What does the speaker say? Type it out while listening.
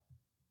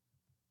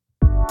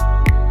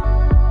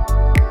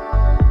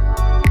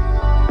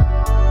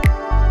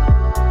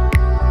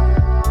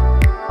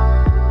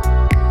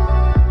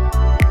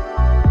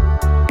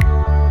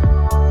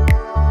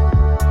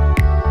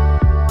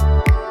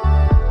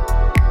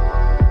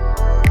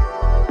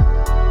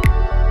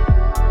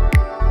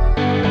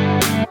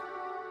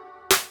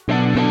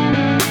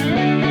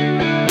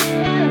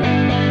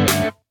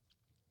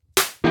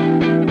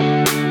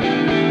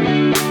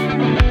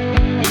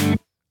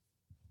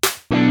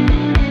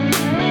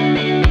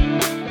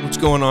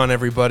going on,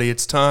 everybody?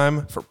 It's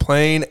time for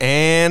Plain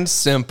and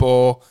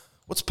Simple.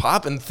 What's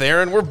poppin',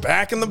 Theron? We're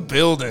back in the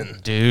building.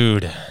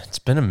 Dude, it's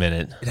been a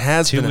minute. It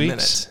has been a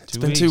minute. It's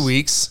been 2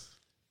 weeks.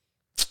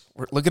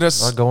 Look at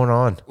us. A lot going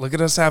on. Look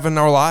at us having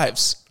our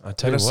lives. I'll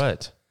tell you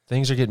what.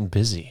 Things are getting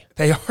busy.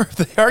 They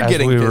are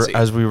getting busy.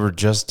 As we were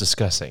just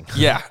discussing.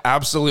 Yeah,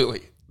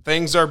 absolutely.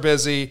 Things are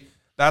busy.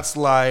 That's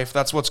life.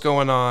 That's what's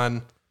going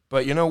on.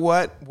 But you know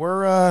what?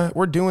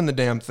 We're doing the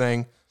damn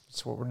thing.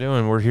 That's what we're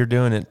doing. We're here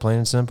doing it, plain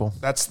and simple.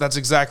 That's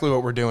exactly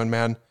what we're doing,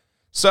 man.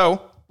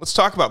 So let's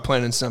talk about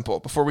plain and simple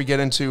before we get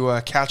into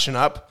catching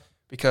up,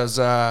 because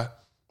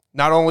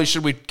not only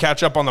should we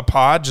catch up on the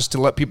pod just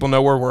to let people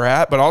know where we're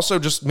at, but also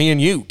just me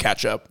and you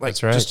catch up,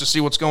 That's right. Just to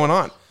see what's going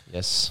on.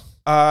 Yes.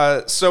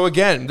 So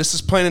again, this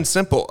is Plain and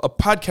Simple, a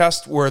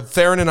podcast where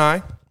Theron and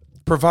I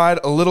provide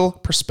a little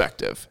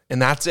perspective,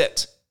 and that's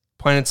it.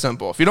 Plain and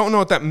simple. If you don't know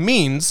what that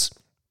means,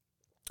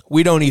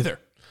 we don't either.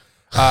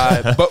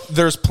 But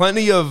there's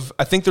plenty of,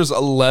 I think there's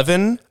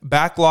 11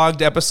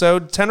 backlogged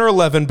episodes, 10 or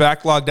 11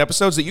 backlogged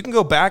episodes that you can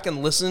go back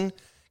and listen,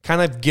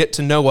 kind of get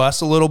to know us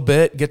a little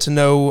bit, get to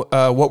know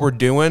what we're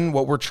doing,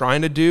 what we're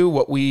trying to do,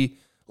 what we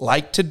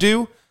like to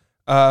do,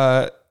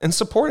 and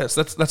support us.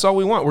 That's all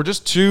we want. We're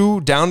just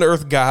two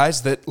down-to-earth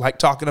guys that like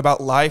talking about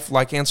life,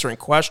 like answering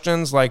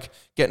questions, like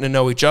getting to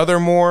know each other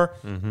more.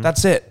 Mm-hmm.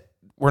 That's it.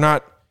 We're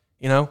not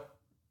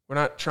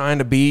trying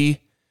to be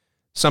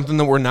something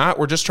that we're not.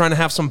 We're just trying to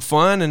have some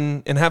fun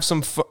and have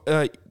some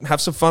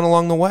fun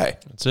along the way.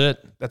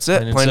 That's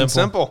it. Plain and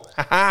simple.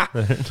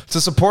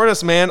 To support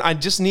us, man, I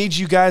just need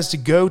you guys to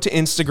go to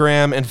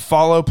Instagram and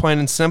follow Plain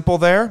and Simple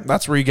there.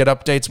 That's where you get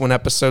updates when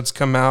episodes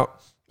come out,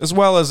 as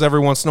well as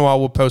every once in a while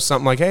we'll post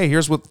something like, hey,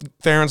 here's what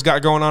Theron's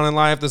got going on in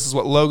life. This is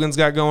what Logan's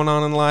got going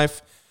on in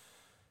life.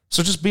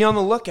 So just be on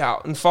the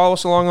lookout and follow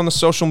us along on the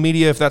social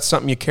media if that's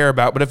something you care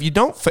about. But if you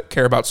don't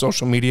care about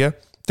social media,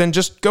 then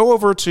just go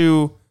over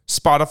to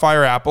Spotify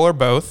or Apple or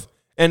both.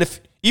 And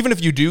even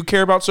if you do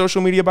care about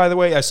social media, by the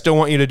way, I still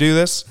want you to do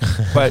this.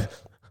 But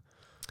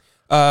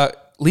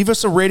leave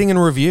us a rating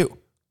and review.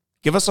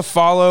 Give us a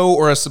follow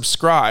or a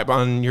subscribe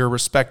on your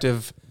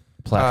respective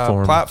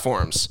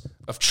platforms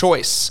of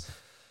choice.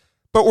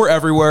 But we're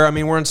everywhere. I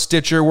mean, we're on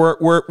Stitcher.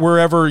 We're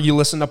wherever you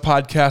listen to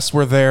podcasts,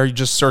 we're there. You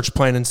just search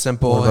Plain and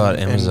Simple. What about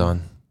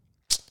Amazon?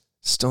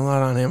 Still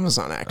not on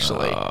Amazon,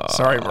 actually.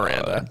 Sorry,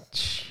 Miranda.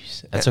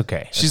 That's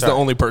okay. She's the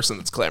only person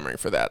that's clamoring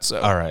for that, so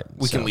all right,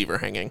 we can leave her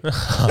hanging.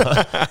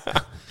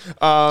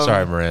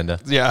 Sorry, Miranda.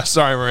 Yeah,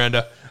 sorry,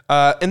 Miranda.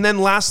 And then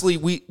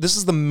lastly, this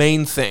is the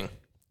main thing.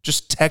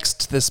 Just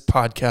text this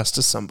podcast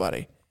to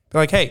somebody.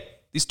 They're like, hey,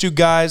 these two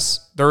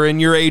guys, they're in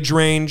your age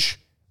range.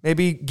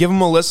 Maybe give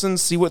them a listen,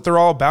 see what they're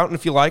all about, and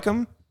if you like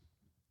them,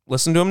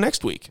 listen to them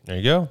next week. There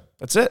you go.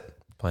 That's it.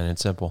 Plain and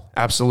simple.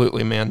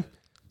 Absolutely, man.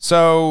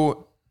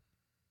 So...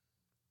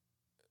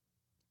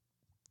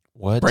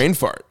 What? Brain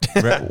fart.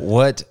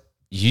 What?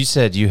 You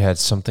said you had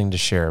something to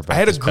share about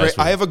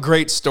I have a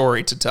great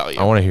story to tell you.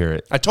 I want to hear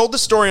it. I told the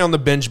story on the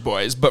Binge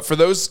Boys, but for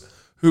those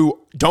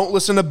who don't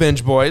listen to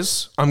Binge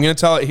Boys, I'm going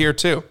to tell it here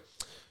too.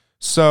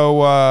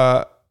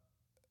 So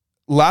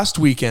last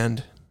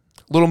weekend,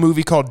 a little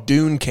movie called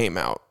Dune came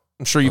out.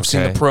 I'm sure you've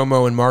seen the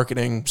promo and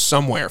marketing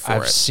somewhere for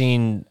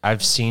it.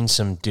 I've seen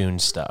some Dune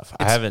stuff.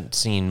 I haven't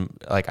seen,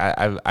 like,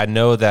 I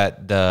know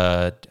that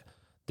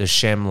the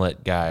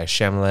Chalamet guy,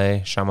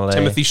 Chalamet.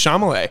 Timothy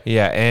Chalamet.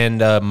 Yeah, and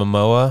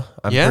Momoa,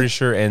 I'm pretty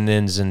sure, and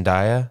then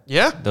Zendaya.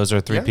 Yeah. Those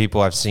are three people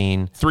I've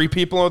seen. 3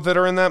 people that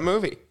are in that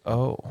movie.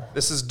 Oh.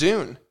 This is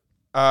Dune.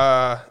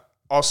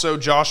 Also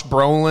Josh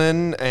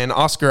Brolin and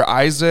Oscar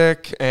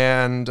Isaac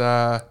and...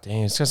 Dang,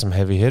 it's got some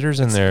heavy hitters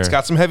in there. It's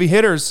got some heavy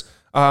hitters.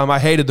 I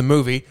hated the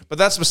movie, but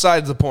that's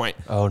besides the point.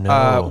 Oh,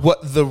 no.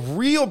 What the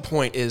real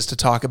point is to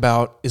talk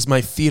about is my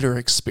theater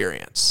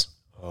experience.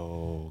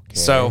 Okay.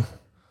 So...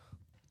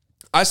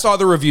 I saw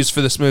the reviews for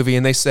this movie,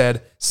 and they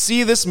said,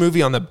 see this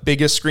movie on the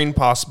biggest screen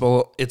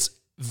possible. It's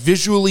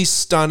visually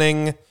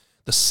stunning.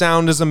 The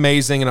sound is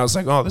amazing. And I was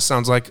like, oh, this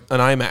sounds like an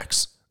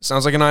IMAX. It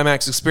sounds like an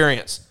IMAX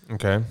experience.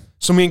 Okay.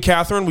 So me and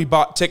Catherine, we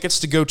bought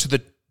tickets to go to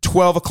the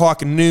 12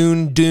 o'clock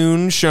noon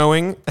Dune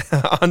showing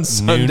on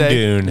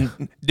Sunday.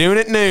 Dune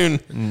at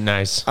noon.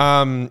 Nice.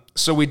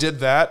 So we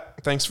did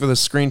that. Thanks for the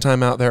screen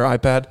time out there,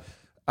 iPad.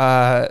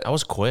 That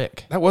was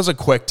quick. That was a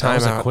quick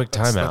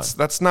timeout.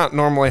 That's not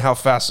normally how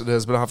fast it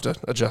is, but I'll have to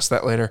adjust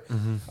that later.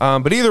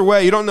 Mm-hmm. But either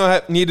way, you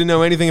don't need to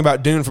know anything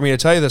about Dune for me to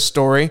tell you this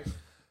story.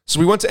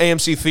 So we went to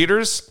AMC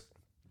Theaters.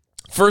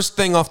 First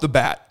thing off the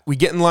bat, we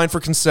get in line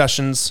for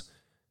concessions,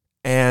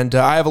 and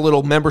I have a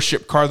little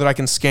membership card that I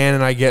can scan,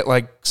 and I get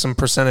like some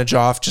percentage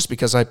off just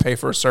because I pay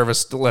for a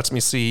service that lets me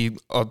see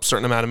a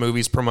certain amount of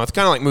movies per month,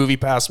 kind of like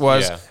MoviePass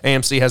was. Yeah.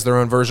 AMC has their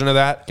own version of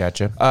that.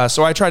 Gotcha.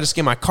 So I tried to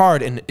scan my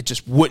card, and it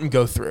just wouldn't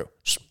go through.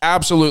 Just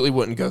absolutely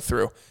wouldn't go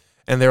through.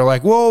 And they were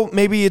like, well,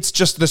 maybe it's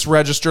just this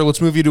register. Let's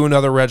move you to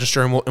another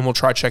register, and we'll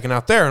try checking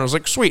out there. And I was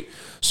like, sweet.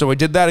 So we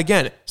did that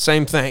again.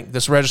 Same thing.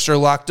 This register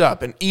locked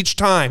up. And each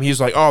time,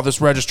 he's like, oh,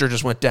 this register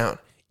just went down.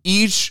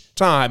 Each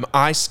time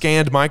I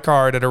scanned my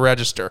card at a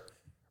register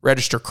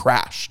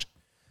crashed.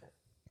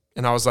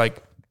 And I was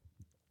like,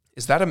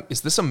 is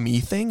this a me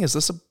thing? Is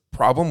this a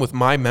problem with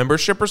my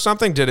membership or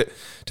something? Did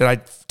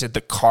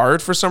the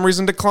card for some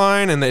reason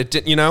decline and it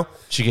didn't,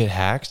 Did you get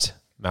hacked?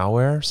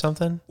 Malware or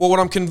something? Well, what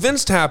I'm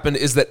convinced happened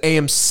is that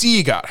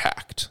AMC got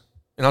hacked.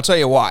 And I'll tell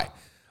you why.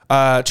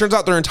 It turns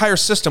out their entire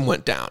system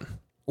went down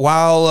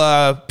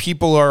while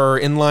people are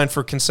in line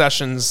for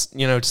concessions,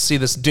 to see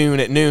this Dune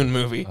at noon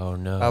movie. Oh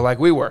no! Like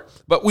we were,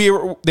 but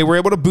they were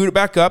able to boot it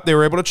back up. They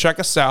were able to check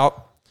us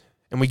out,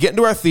 and we get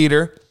into our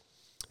theater.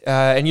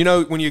 And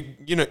when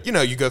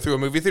you go through a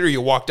movie theater,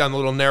 you walk down the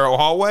little narrow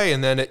hallway,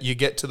 and then you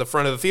get to the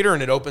front of the theater,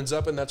 and it opens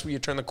up, and that's where you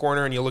turn the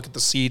corner and you look at the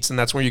seats, and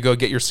that's where you go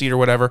get your seat or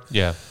whatever.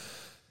 Yeah.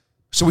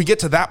 So we get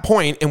to that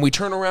point, and we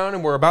turn around,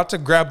 and we're about to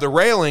grab the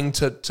railing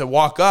to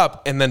walk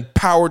up, and then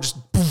power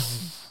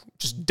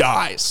just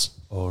dies.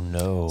 Oh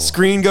no!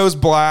 Screen goes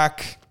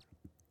black.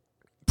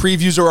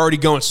 Previews are already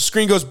going. So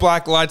screen goes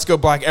black, lights go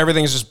black,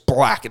 everything's just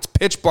black. It's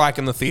pitch black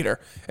in the theater,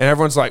 and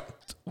everyone's like,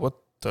 "What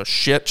the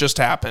shit just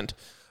happened?"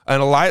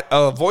 And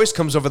a voice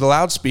comes over the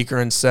loudspeaker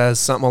and says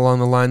something along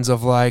the lines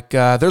of like,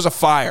 "There's a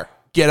fire.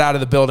 Get out of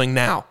the building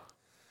now."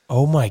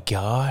 Oh my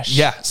gosh.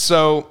 Yeah.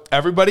 So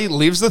everybody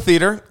leaves the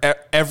theater.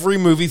 Every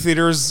movie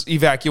theater is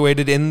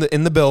evacuated in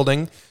the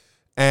building,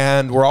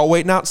 and we're all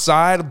waiting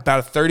outside.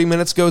 About 30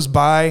 minutes goes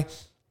by,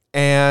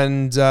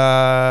 and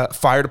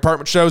fire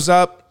department shows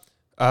up.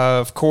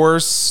 Of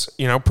course,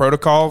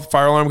 protocol.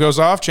 Fire alarm goes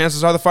off.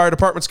 Chances are the fire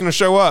department's going to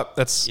show up.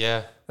 That's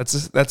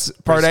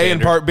part A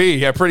and part B.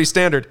 Yeah, pretty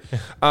standard.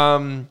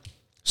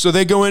 So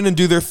they go in and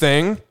do their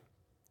thing.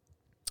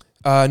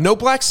 No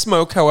black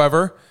smoke,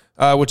 however,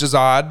 which is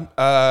odd.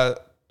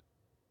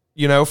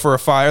 For a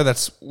fire,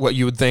 that's what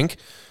you would think.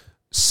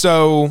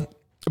 So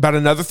about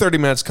another 30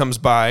 minutes comes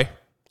by.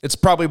 It's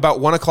probably about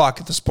 1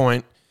 o'clock at this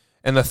point,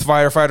 and the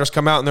firefighters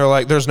come out and they're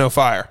like, "There's no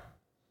fire.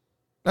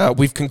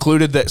 We've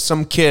concluded that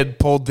some kid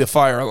pulled the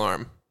fire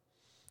alarm,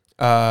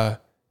 trying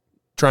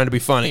to be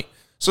funny."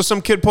 So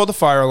some kid pulled the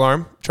fire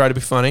alarm, tried to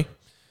be funny.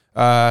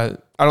 I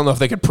don't know if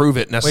they could prove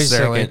it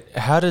necessarily. Wait a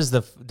second. How is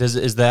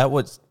that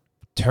what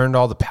turned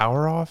all the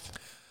power off?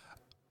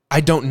 I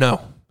don't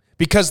know,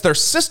 because their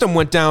system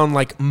went down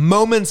like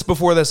moments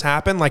before this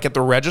happened, like at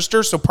the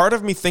register. So part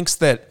of me thinks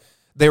that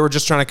they were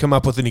just trying to come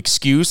up with an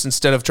excuse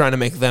instead of trying to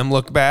make them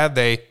look bad.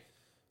 They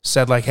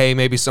said like, "Hey,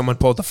 maybe someone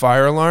pulled the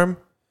fire alarm."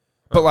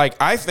 But like,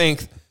 I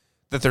think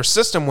that their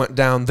system went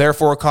down,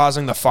 therefore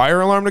causing the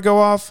fire alarm to go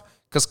off.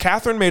 Because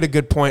Catherine made a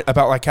good point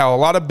about like how a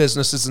lot of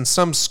businesses and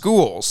some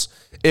schools,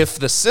 if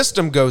the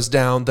system goes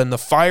down, then the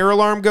fire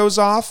alarm goes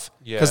off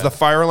because the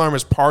fire alarm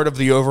is part of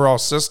the overall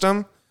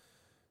system.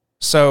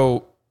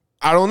 So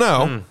I don't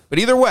know. But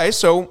either way,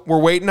 so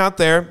we're waiting out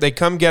there. They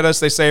come get us.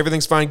 They say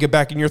everything's fine. Get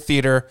back in your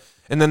theater.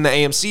 And then the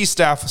AMC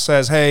staff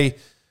says, "Hey,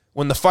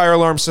 when the fire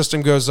alarm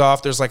system goes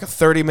off, there's like a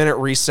 30-minute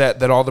reset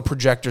that all the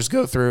projectors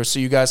go through. So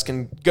you guys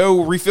can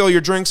go refill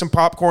your drinks and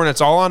popcorn.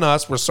 It's all on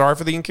us. We're sorry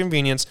for the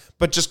inconvenience,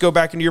 but just go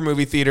back into your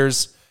movie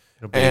theaters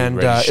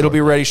and it'll be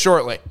ready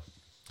shortly."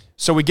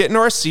 So we get into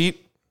our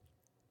seat,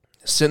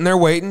 sitting there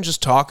waiting,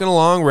 just talking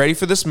along, ready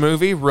for this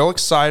movie, real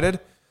excited.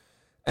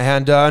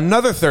 And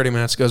another 30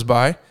 minutes goes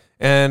by,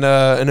 and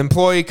an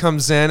employee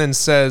comes in and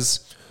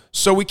says,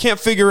 "So we can't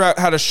figure out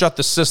how to shut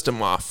the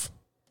system off,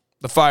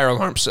 the fire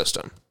alarm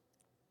system.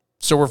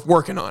 So we're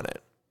working on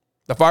it.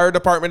 The fire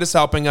department is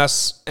helping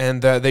us,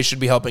 and they should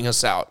be helping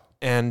us out.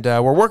 And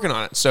we're working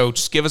on it. So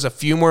just give us a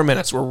few more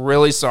minutes. We're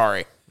really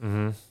sorry."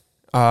 Mm-hmm.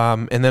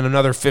 And then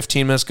another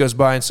 15 minutes goes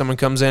by, and someone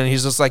comes in, and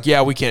he's just like,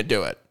 "Yeah, we can't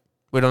do it.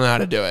 We don't know how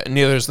to do it. And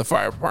neither is the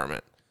fire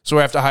department. So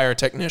we have to hire a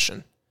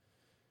technician."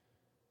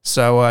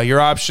 So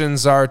your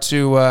options are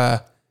to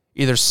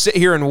either sit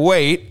here and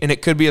wait, and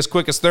it could be as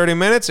quick as 30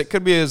 minutes. It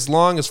could be as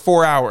long as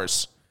 4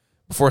 hours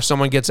before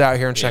someone gets out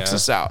here and checks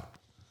us out.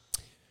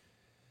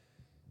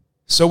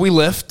 So we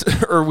left,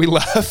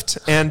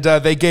 and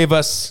they gave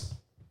us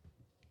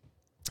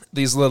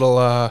these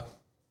little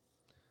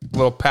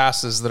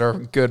passes that are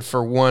good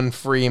for one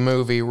free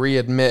movie.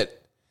 Readmit.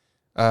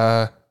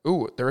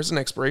 There is an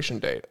expiration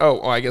date.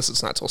 Oh, I guess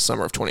it's not till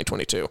summer of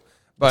 2022.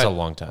 But that's a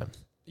long time.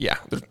 Yeah,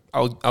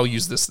 I'll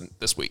use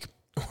this week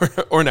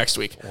or next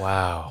week.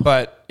 Wow.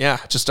 But yeah,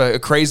 just a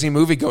crazy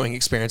movie going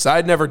experience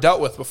I'd never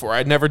dealt with before.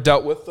 I'd never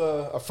dealt with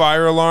a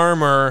fire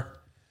alarm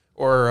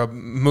or a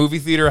movie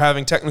theater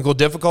having technical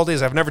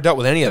difficulties. I've never dealt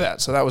with any of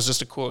that. So that was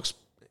just a cool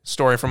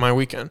story from my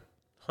weekend.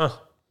 Huh.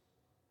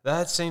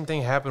 That same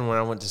thing happened when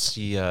I went to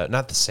see,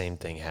 not the same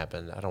thing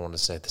happened. I don't want to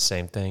say the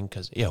same thing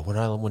because, when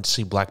I went to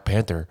see Black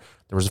Panther,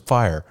 there was a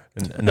fire.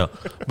 No,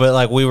 but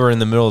like we were in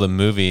the middle of the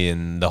movie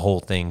and the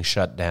whole thing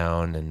shut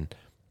down and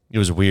it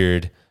was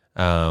weird.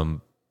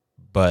 And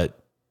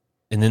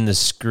then the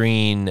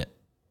screen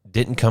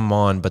didn't come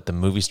on, but the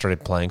movie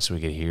started playing so we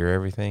could hear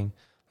everything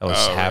that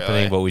was happening,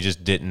 really? But we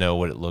just didn't know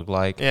what it looked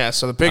like. Yeah,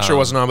 so the picture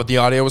wasn't on, but the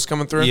audio was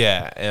coming through?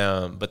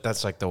 Yeah, but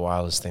that's like the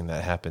wildest thing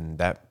that happened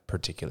that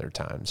particular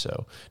time.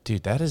 So,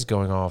 dude, that is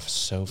going off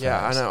so fast.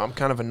 Yeah, I know. I'm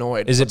kind of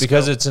annoyed. Is it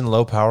because it's in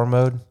low power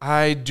mode?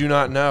 I do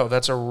not know.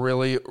 That's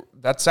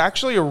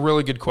actually a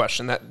really good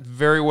question. That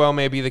very well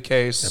may be the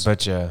case. I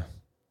bet you.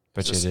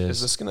 Bet you Is it this, is.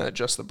 is this going to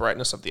adjust the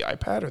brightness of the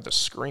iPad or the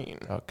screen?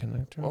 Out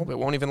connector. Well, it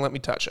won't even let me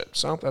touch it,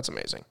 so that's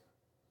amazing.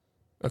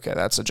 Okay,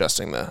 that's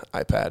adjusting the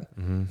iPad.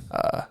 Mm-hmm.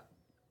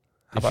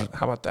 How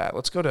about that?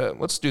 Let's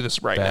do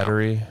this right now.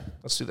 Battery.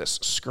 Let's do this.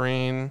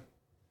 Screen.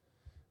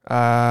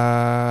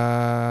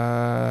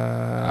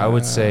 I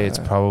would say it's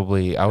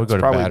probably. I would go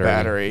to probably battery.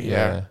 battery,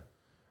 yeah.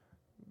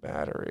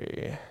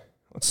 Battery.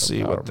 Let's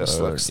see what this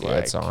Power looks mode. like.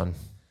 Yeah, it's on.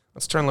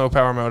 Let's turn low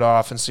power mode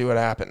off and see what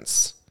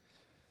happens.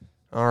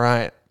 All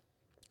right.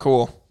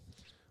 Cool.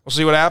 We'll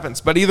see what happens.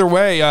 But either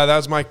way, that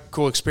was my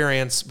cool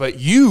experience. But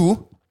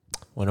you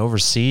Went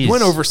overseas.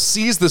 went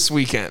overseas this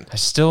weekend. I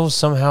still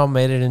somehow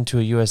made it into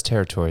a U.S.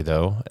 territory,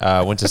 though.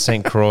 Went to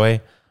St. Croix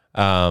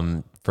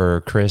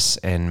for Chris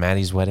and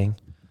Maddie's wedding.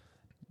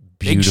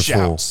 Big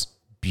shouts.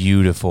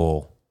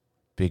 Beautiful.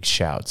 Big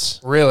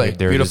shouts. Really?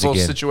 There it is Beautiful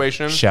again.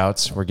 situation.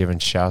 Shouts. We're giving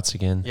shouts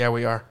again. Yeah,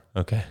 we are.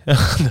 Okay.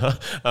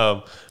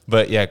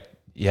 But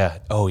yeah.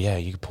 Oh, yeah,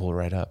 you can pull it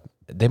right up.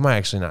 They might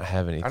actually not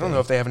have anything. I don't know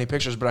if they have any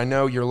pictures, but I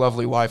know your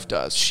lovely wife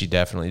does. She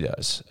definitely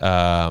does.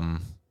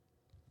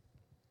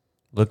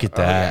 Look at Oh,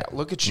 that. yeah.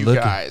 Look at you Look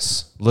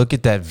guys. Look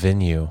at that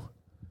venue.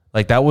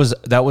 Like that was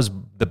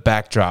the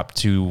backdrop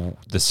to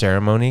the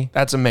ceremony.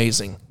 That's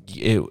amazing.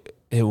 It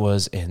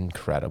was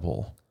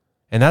incredible.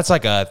 And that's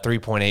like a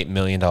 $3.8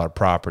 million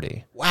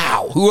property.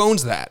 Wow. Who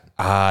owns that?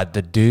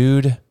 The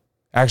dude,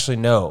 actually,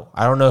 no,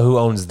 I don't know who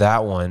owns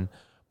that one,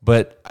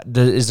 but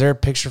is there a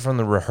picture from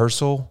the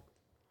rehearsal?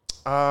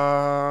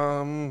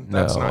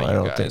 That's not I you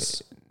don't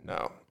guys.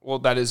 No. Well,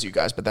 that is you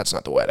guys, but that's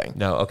not the wedding.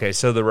 No. Okay.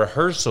 So the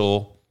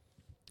rehearsal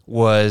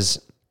was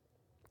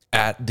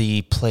at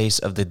the place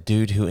of the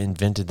dude who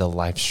invented the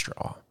life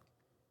straw.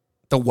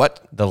 The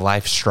what? The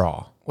life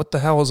straw. What the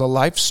hell is a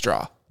life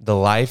straw? The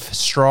life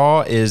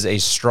straw is a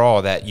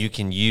straw that you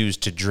can use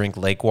to drink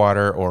lake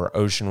water or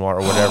ocean water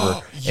or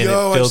whatever.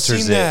 Yo, I've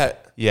seen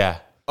that. Yeah.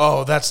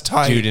 Oh, that's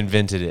tight. Dude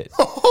invented it.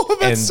 Oh,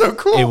 that's And so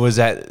cool. It was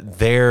at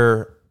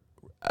their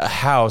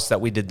house that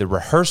we did the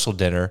rehearsal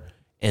dinner,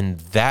 and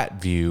that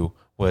view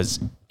was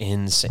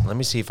insane. Let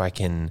me see if I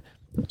can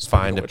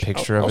find a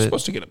picture I of was it.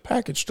 supposed to get a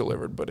package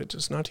delivered, but it's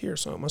just not here,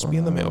 so it must be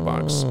in the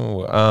mailbox.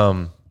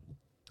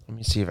 Let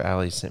me see if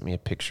Allie sent me a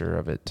picture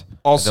of it.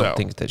 Also, I don't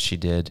think that she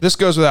did. This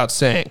goes without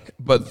saying,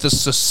 but the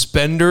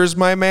suspenders,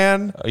 my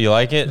man, Oh, you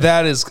like it?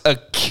 that is a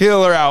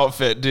killer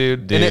outfit,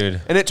 dude.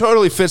 Dude. And it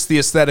totally fits the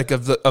aesthetic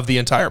of the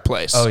entire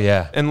place. Oh,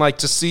 yeah. And like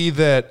to see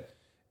that,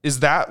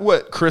 is that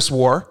what Chris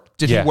wore?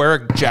 Did Yeah. he wear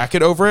a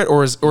jacket over it,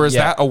 or is Yeah.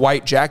 that a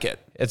white jacket?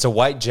 It's a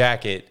white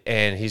jacket,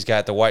 and he's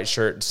got the white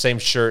shirt, same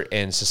shirt,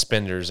 and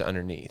suspenders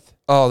underneath.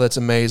 Oh, that's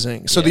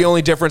amazing. So the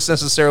only difference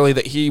necessarily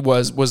that he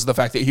was the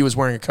fact that he was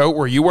wearing a coat.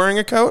 Were you wearing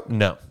a coat?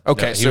 No.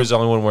 Okay, No, he so- was the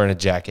only one wearing a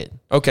jacket.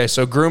 Okay,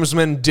 so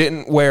groomsmen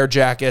didn't wear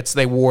jackets.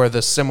 They wore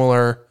the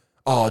similar.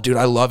 Oh, dude,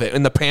 I love it.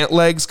 And the pant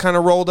legs kind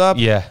of rolled up.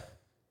 Yeah,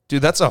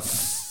 Dude, that's a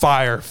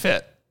fire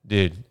fit.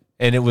 dude.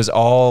 And it was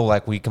all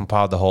like we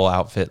compiled the whole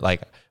outfit.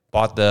 Like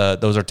bought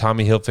those are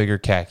Tommy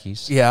Hilfiger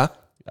khakis. Yeah.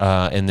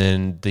 And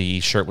then the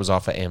shirt was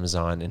off of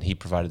Amazon, and he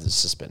provided the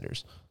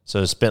suspenders.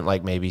 So spent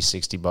like maybe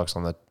 $60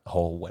 on the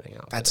whole wedding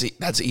outfit.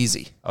 That's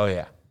easy. Oh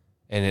yeah,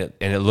 and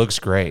it looks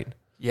great.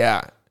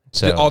 Yeah.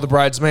 So All the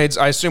bridesmaids.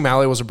 I assume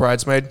Allie was a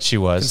bridesmaid. she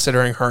was,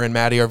 Considering her and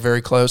Maddie are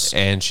very close.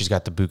 and she's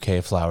got the bouquet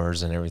of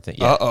flowers and everything.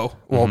 Yeah, Uh-oh.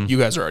 Well, you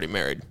guys are already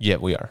married. yeah,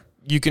 we are.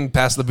 You can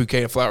pass the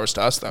bouquet of flowers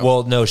to us, though.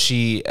 Well, no,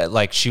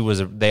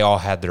 they all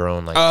had their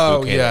own like. Oh,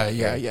 bouquet.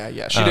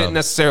 yeah. She didn't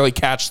necessarily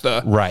catch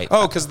the... Right.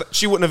 Oh, because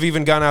she wouldn't have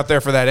even gone out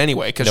there for that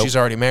anyway, because Nope. she's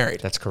already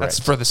married. That's correct. That's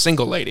for the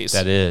single ladies.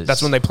 That is.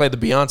 That's when they played the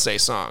Beyonce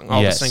song,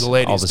 All Yes, the Single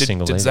Ladies. All the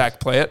Single Did Ladies. Zach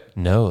play it?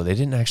 No, they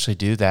didn't actually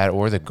do that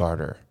or the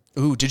garter.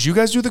 Ooh, did you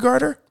guys do the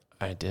garter?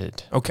 I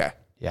did. Okay,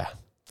 Yeah,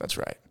 that's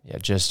right. yeah.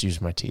 Just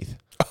use my teeth.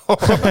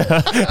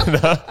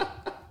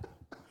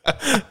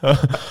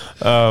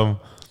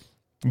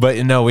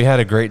 But no, we had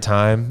a great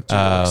time. Dude,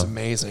 that was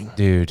amazing.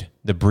 Dude,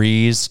 the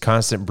breeze,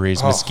 constant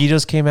breeze.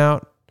 Mosquitoes came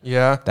out.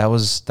 Yeah. That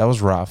was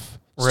rough.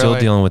 Still Really?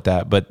 dealing with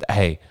that, but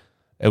hey,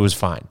 it was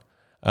fine.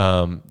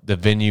 The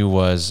venue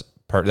was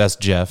that's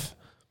Jeff.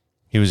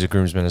 He was a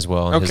groomsman as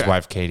well, and his Okay.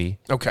 wife Katie.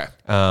 Okay.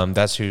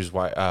 That's whose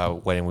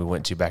wedding we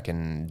went to back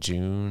in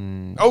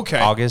June. Okay.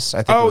 August.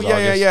 I think. Oh, it was yeah,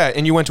 August. yeah.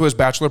 And you went to his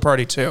bachelor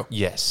party, too.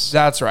 Yes,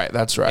 That's right.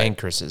 That's right. and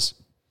Chris's.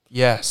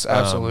 Yes,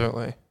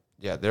 absolutely.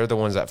 Yeah, they're the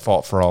ones that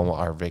fought for all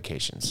our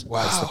vacations.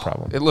 That's the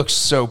problem. It looks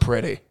so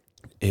pretty.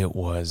 It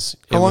was.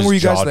 How long were you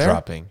guys there?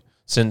 Jaw-dropping.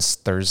 Since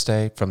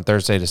Thursday, from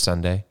Thursday to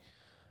Sunday.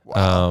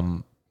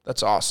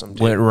 That's awesome,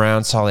 dude. Went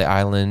around Solly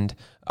Island.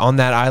 On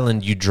that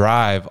island, you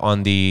drive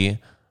on the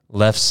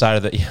left side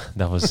of the. Yeah,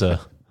 that was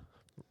the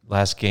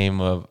last game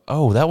of.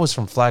 Oh, that was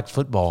from flag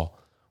football.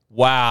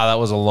 Wow, that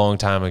was a long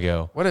time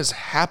ago. What is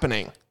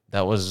happening?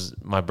 That was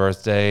my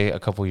birthday a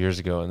couple years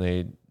ago, and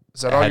they.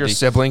 Is that all your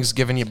siblings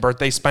giving you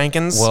birthday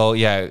spankings? Well,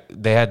 yeah,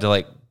 they had to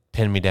like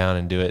pin me down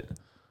and do it.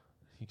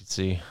 You can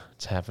see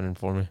it's happening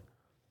for me.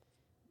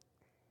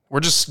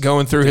 We're just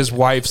going through his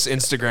wife's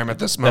Instagram at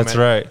this moment. That's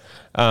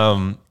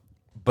right.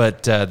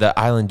 But the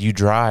island, you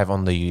drive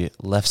on the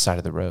left side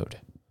of the road.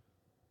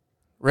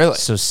 Really?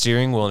 So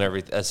steering wheel and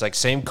everything, it's like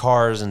same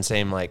cars and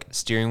same like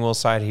steering wheel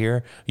side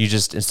here. You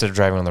just, instead of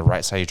driving on the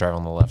right side, you drive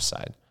on the left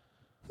side.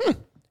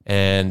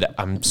 And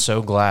I'm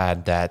so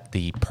glad that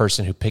the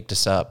person who picked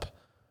us up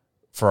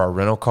for our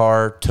rental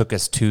car took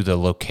us to the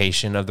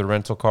location of the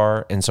rental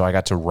car. And so I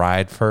got to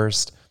ride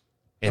first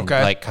and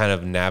like kind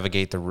of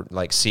navigate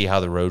like see how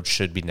the road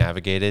should be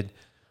navigated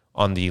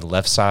on the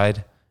left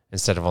side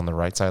instead of on the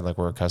right side like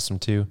we're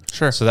accustomed to.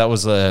 Sure. So that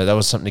was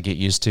something to get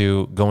used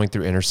to. Going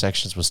through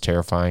intersections was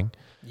terrifying.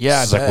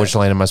 Yeah. It's like, which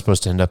lane am I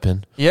supposed to end up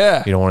in?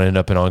 Yeah. You don't want to end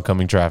up in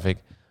oncoming traffic.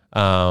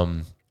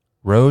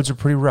 Roads are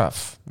pretty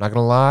rough. Not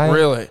going to lie.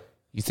 Really?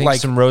 You think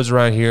some roads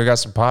around here got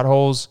some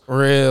potholes?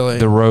 Really?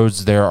 The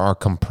roads there are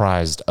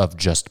comprised of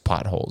just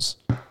potholes.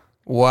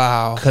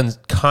 Wow.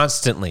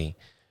 Constantly,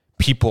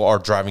 people are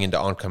driving into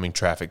oncoming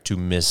traffic to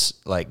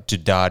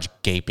dodge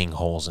gaping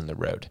holes in the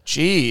road.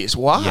 Jeez.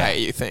 Why,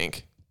 you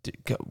think?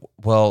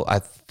 Well, I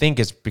think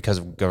it's because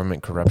of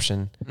government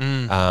corruption.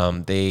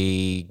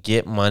 They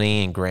get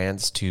money and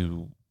grants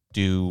to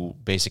do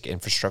basic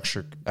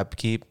infrastructure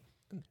upkeep,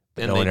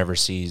 but no one ever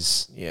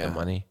sees the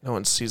money. No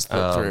one sees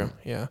that through.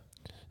 Yeah.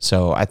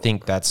 So I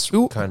think that's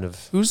kind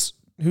of who's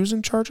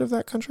in charge of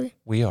that country.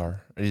 We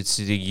are. It's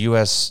the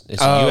U.S.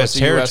 It's a U.S.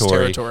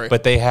 territory,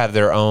 but they have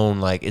their own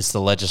it's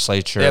the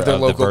legislature. They have their of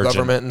local the Virgin,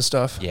 government and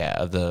stuff. Yeah,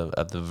 of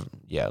the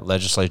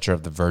legislature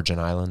of the Virgin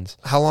Islands.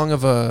 How long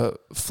of a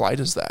flight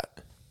is that?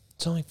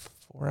 It's only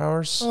 4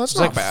 hours. Oh, that's it's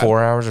not like bad.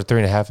 4 hours or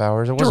 3.5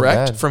 hours. It wasn't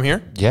Direct bad. from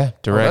here? Yeah,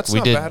 direct. That's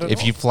not bad at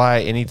If all. you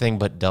fly anything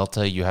but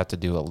Delta, you have to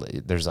do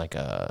there's like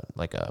a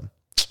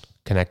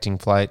connecting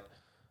flight,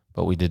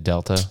 but we did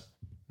Delta.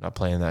 Not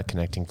playing that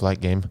connecting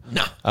flight game.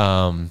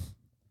 No.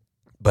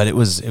 But it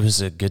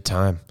was a good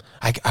time.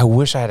 I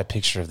wish I had a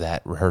picture of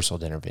that rehearsal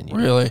dinner venue.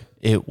 Really?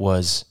 It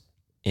was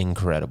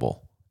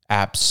incredible.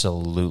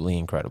 Absolutely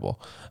incredible.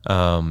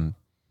 I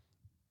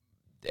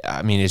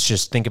mean, it's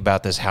just, think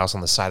about this house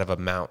on the side of a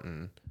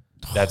mountain.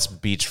 That's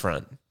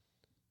beachfront.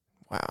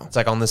 Wow. It's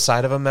like on the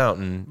side of a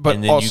mountain, but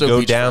and then also you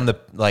go beachfront.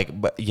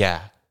 down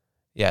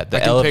yeah.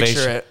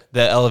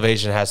 The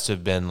elevation has to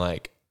have been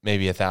like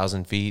maybe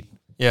 1,000 feet.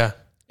 Yeah.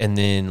 And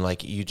then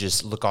you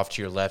just look off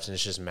to your left and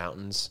it's just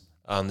mountains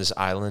on this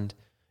island.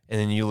 And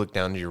then you look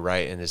down to your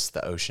right and it's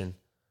the ocean.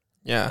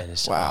 Yeah.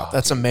 And Wow.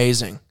 That's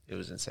amazing. It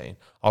was insane.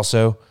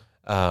 Also,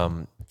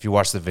 if you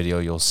watch the video,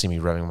 you'll see me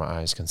rubbing my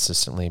eyes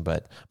consistently,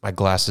 but my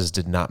glasses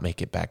did not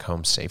make it back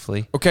home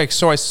safely. Okay.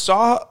 So I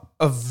saw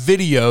a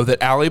video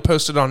that Allie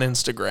posted on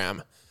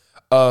Instagram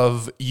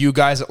of you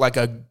guys at like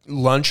a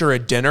lunch or a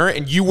dinner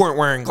and you weren't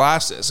wearing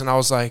glasses. And I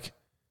was like,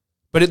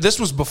 but this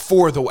was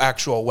before the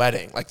actual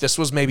wedding. Like this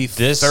was maybe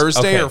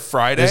Thursday or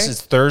Friday. This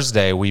is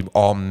Thursday. We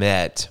all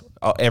met.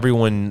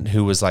 Everyone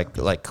who was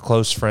like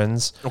close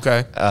friends.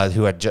 Okay.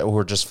 Who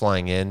were just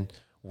flying in.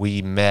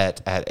 We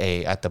met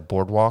at the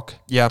boardwalk.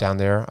 Yeah. Down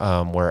there,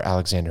 where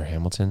Alexander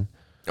Hamilton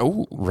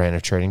ran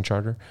a trading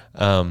charter.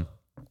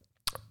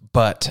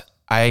 But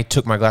I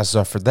took my glasses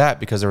off for that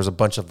because there was a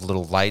bunch of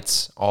little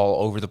lights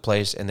all over the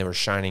place and they were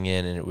shining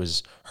in and it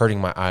was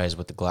hurting my eyes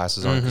with the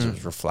glasses on because it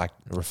was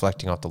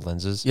reflecting off the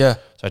lenses. Yeah.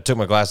 So I took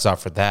my glasses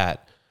off for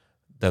that.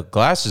 The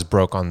glasses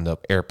broke on the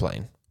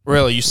airplane.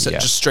 Really? You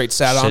just straight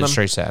sat on them?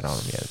 Straight sat on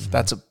them, yeah.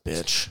 That's a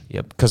bitch.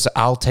 Yep. Because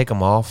I'll take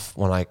them off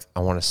when I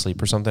want to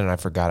sleep or something and I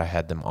forgot I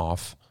had them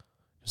off.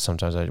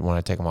 Sometimes when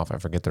I take them off, I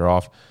forget they're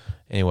off.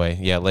 Anyway,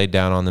 yeah, laid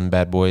down on them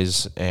bad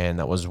boys, and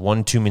that was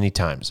one too many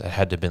times. It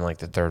had to have been like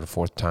the third or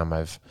fourth time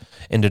I've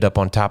ended up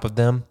on top of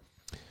them.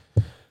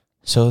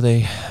 So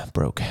they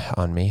broke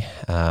on me.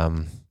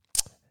 I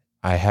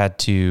had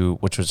to,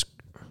 which was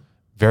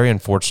very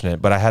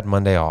unfortunate, but I had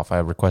Monday off. I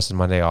requested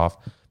Monday off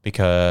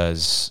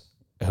because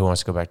who wants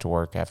to go back to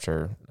work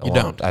after a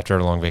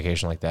long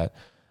vacation like that?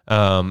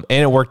 And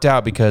it worked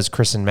out because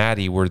Chris and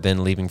Maddie were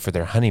then leaving for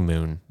their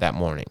honeymoon that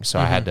morning. So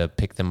I had to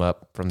pick them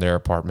up from their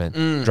apartment,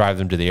 drive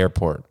them to the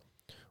airport.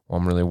 Well,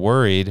 I'm really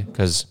worried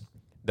because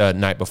the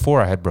night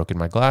before I had broken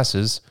my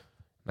glasses.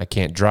 I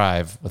can't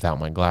drive without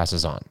my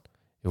glasses on.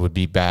 It would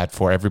be bad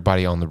for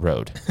everybody on the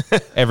road.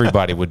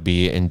 Everybody would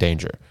be in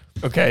danger.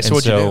 Okay, so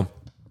what'd you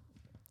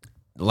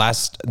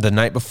do? The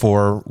night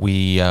before,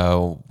 we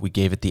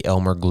gave it the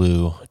Elmer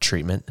glue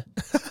treatment.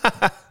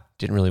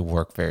 Didn't really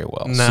work very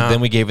well. No. So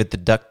then we gave it the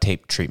duct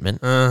tape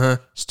treatment.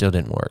 Still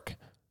didn't work.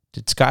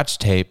 Did Scotch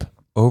tape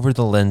over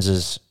the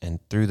lenses and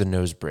through the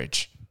nose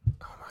bridge.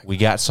 We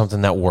got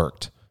something that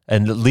worked,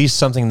 and at least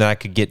something that I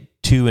could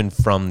get to and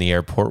from the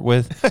airport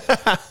with.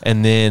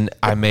 And then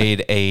I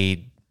made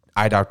a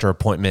eye doctor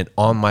appointment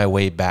on my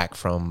way back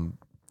from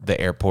the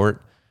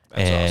airport.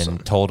 That's awesome.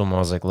 Told him, I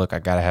was like, look, I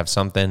got to have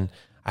something.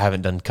 I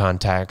haven't done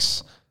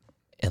contacts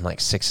in like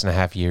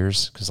 6.5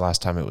 years because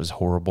last time it was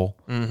horrible.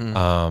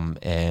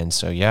 And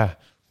so, yeah,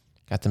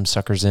 got them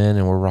suckers in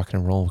and we're rocking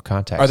and rolling with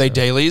contacts. Are they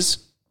dailies?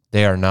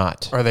 They are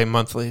not. Are they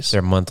monthlies?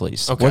 They're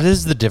monthlies. Okay. What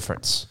is the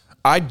difference?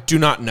 I do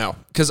not know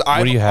because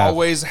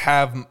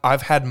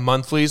I've had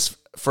monthlies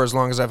for as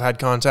long as I've had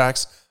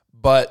contacts,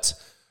 but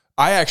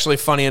I actually,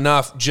 funny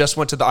enough, just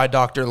went to the eye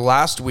doctor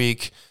last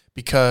week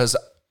because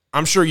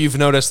I'm sure you've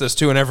noticed this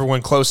too, and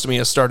everyone close to me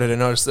has started to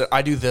notice that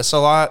I do this a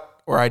lot,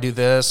 or I do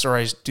this, or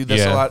I do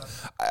this a lot.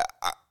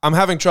 I'm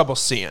having trouble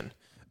seeing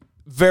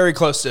very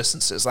close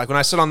distances. Like when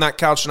I sit on that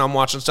couch and I'm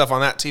watching stuff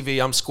on that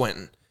TV, I'm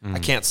squinting. I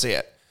can't see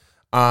it.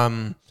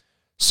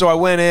 So I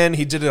went in,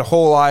 he did a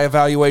whole eye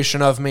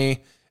evaluation of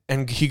me,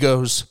 and he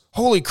goes,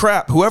 holy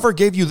crap, whoever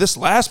gave you this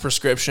last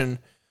prescription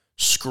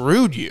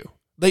screwed you.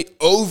 They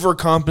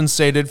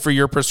overcompensated for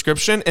your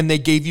prescription, and they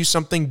gave you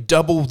something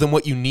double than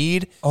what you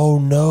need. Oh,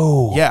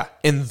 no. Yeah,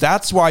 and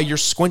that's why you're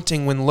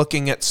squinting when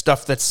looking at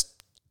stuff that's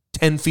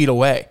 10 feet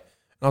away.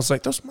 And I was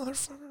like, those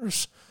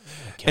motherfuckers.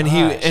 And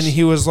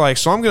he was like,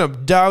 so I'm going to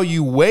dial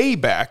you way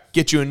back,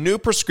 get you a new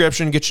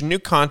prescription, get you new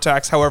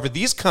contacts. However,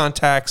 these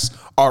contacts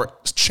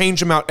change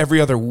them out every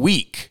other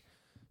week.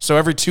 So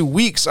every 2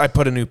 weeks I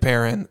put a new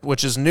pair in,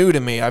 which is new to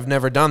me. I've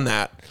never done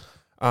that.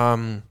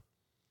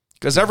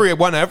 Because every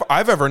one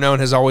I've ever known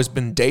has always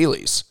been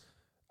dailies.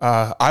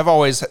 I've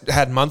always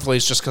had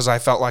monthlies just because I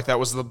felt like that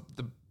was the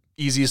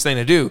easiest thing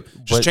to do.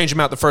 Just change them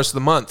out the first of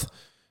the month,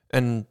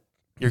 and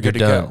you're good to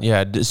done. go.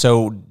 Yeah.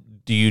 So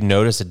do you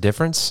notice a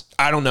difference?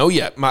 I don't know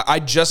yet. I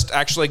just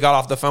actually got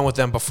off the phone with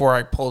them before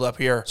I pulled up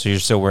here. So you're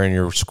still wearing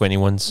your squinty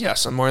ones?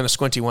 Yes, I'm wearing the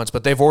squinty ones,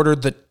 but they've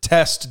ordered the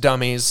test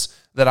dummies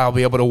that I'll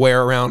be able to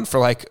wear around for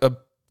like a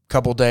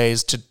couple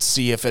days to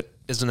see if it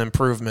is an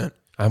improvement.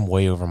 I'm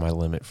way over my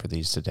limit for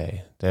these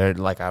today. They're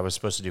like, I was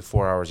supposed to do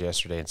 4 hours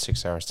yesterday and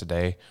 6 hours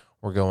today.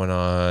 We're going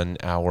on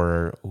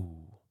hour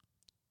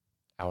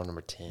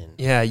number 10.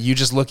 Yeah, you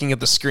just looking at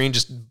the screen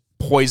just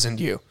poisoned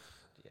you.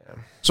 Yeah.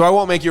 So I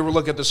won't make you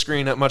look at the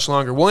screen that much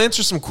longer. We'll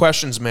answer some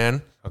questions,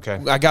 man. Okay.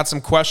 I got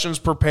some questions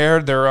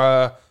prepared.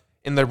 They're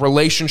in the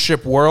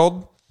relationship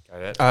world.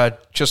 Got it.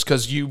 Just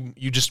because you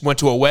just went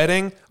to a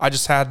wedding. I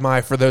just had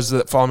for those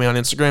that follow me on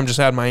Instagram, just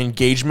had my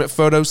engagement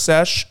photo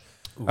sesh,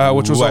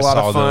 which was a lot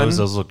of fun.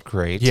 Those looked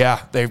great.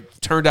 Yeah, they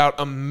turned out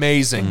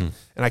amazing.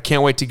 And I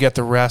can't wait to get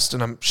the rest.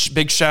 And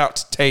big shout out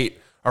to Tate,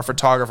 our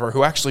photographer,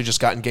 who actually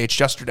just got engaged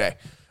yesterday.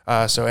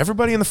 So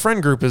everybody in the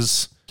friend group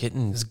is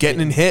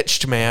getting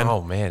hitched, man.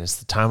 Oh, man, it's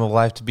the time of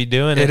life to be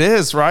doing it. It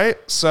is, right?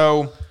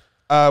 So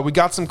we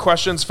got some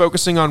questions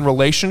focusing on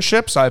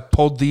relationships. I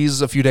pulled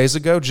these a few days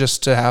ago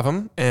just to have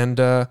them, and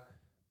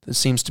this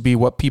seems to be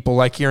what people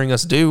like hearing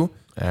us do.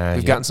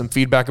 We've gotten some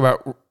feedback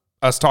about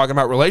us talking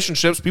about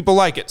relationships. People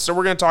like it, so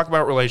we're going to talk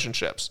about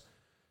relationships.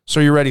 So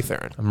are you ready,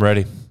 Theron? I'm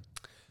ready.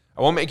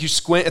 I won't make you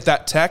squint at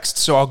that text,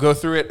 so I'll go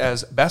through it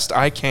as best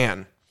I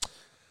can.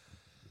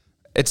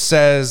 It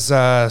says,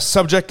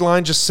 subject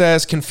line just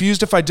says,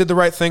 confused if I did the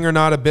right thing or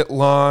not, a bit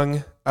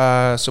long,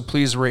 so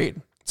please read.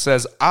 It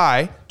says,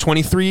 I,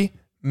 23,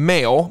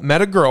 male,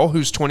 met a girl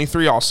who's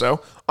 23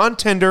 also, on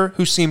Tinder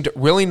who seemed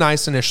really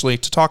nice initially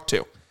to talk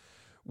to.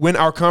 When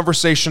our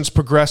conversations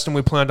progressed and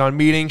we planned on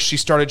meeting, she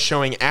started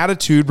showing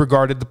attitude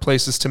regarding the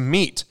places to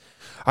meet.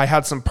 I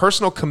had some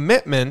personal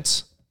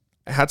commitment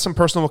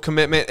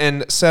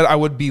and said I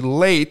would be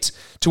late,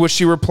 to which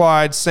she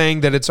replied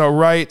saying that it's all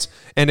right,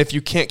 and if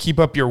you can't keep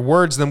up your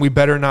words, then we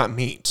better not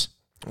meet.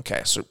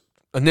 Okay, so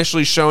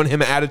initially showing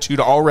him attitude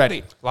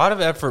already. A lot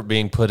of effort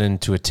being put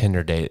into a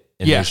Tinder date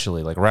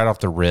initially, like right off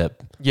the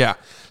rip. Yeah.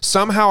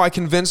 Somehow I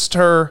convinced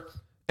her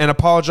and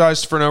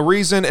apologized for no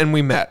reason, and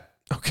we met.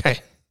 Okay.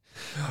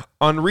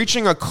 On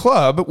reaching a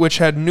club, which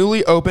had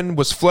newly opened,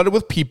 was flooded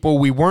with people,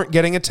 we weren't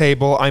getting a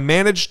table. I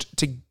managed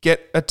to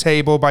get a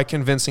table by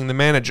convincing the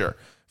manager.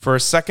 For a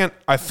second,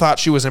 I thought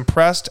she was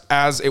impressed,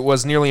 as it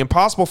was nearly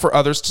impossible for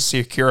others to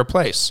secure a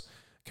place.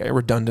 Okay,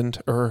 redundant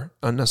or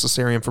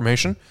unnecessary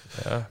information.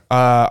 Yeah.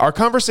 Our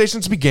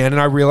conversations began,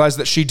 and I realized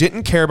that she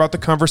didn't care about the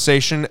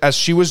conversation, as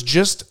she was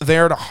just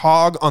there to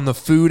hog on the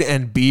food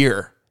and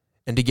beer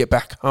and to get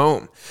back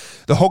home.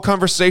 The whole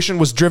conversation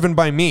was driven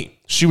by me.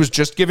 She was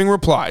just giving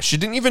replies. She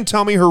didn't even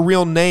tell me her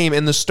real name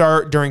in the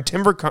start during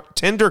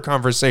Tinder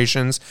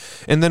conversations.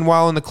 And then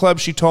while in the club,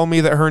 she told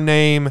me her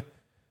name,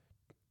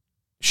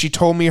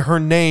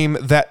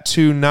 that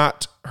too,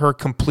 not her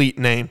complete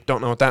name.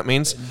 Don't know what that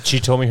means. She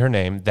told me her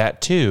name,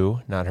 that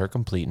too, not her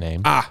complete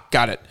name.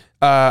 Got it.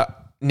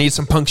 Need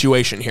some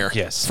punctuation here.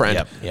 Yes,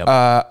 friend. Yep.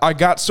 I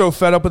got so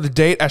fed up with the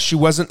date, as she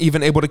wasn't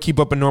even able to keep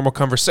up a normal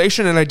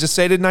conversation, and I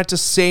decided not to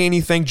say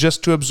anything,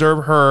 just to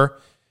observe her,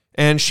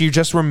 and she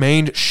just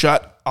remained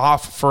shut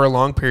off for a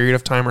long period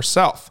of time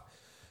herself.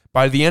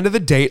 By the end of the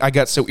date, I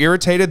got so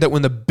irritated that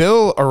when the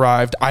bill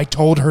arrived, I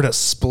told her to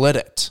split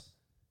it.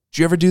 Did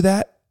you ever do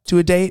that to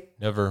a date?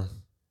 Never.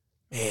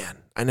 Man,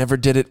 I never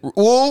did it.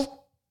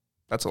 Well,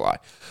 that's a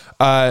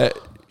lie.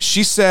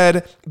 She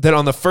said that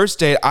on the first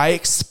date, I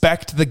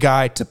expect the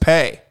guy to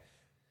pay,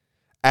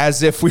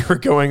 as if we were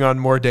going on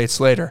more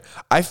dates later.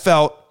 I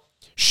felt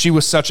she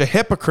was such a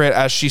hypocrite,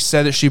 as she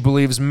said that she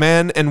believes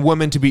men and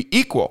women to be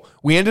equal.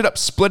 We ended up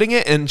splitting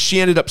it, and she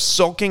ended up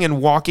sulking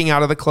and walking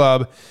out of the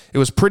club. It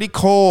was pretty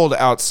cold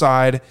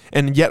outside,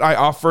 and yet I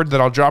offered that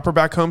I'll drop her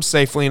back home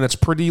safely, and it's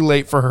pretty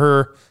late for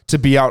her to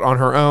be out on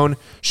her own.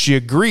 She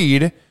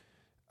agreed,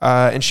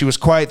 and she was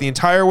quiet the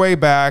entire way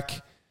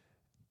back.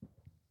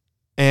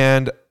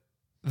 And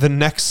the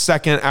next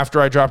second after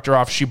I dropped her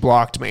off, she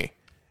blocked me.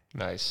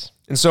 Nice.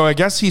 And so I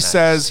guess he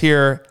says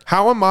here,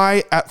 how am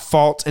I at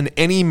fault in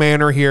any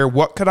manner here?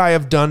 What could I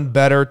have done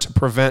better to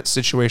prevent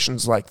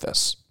situations like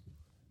this?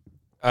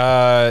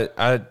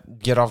 I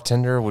get off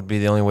Tinder would be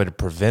the only way to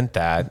prevent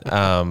that.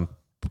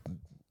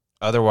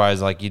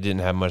 Otherwise, like, you didn't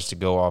have much to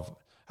go off.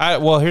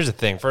 Well, here's the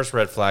thing. First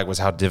red flag was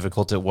how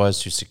difficult it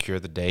was to secure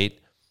the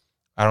date.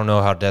 I don't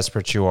know how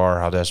desperate you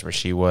are, how desperate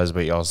she was,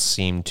 but y'all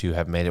seem to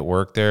have made it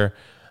work there.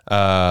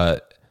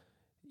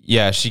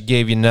 Yeah, she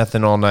gave you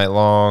nothing all night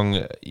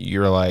long.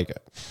 You're like,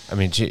 I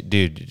mean,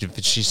 dude,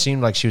 if she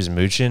seemed like she was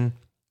mooching,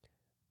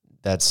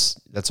 that's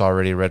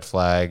already a red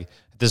flag.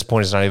 At this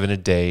point, it's not even a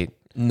date.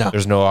 No.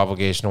 There's no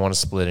obligation to want to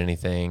split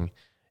anything.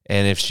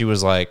 And if she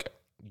was like,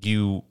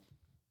 I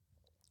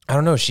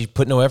don't know, she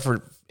put no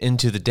effort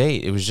into the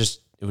date. It was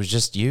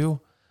just you.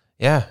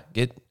 Yeah,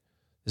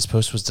 this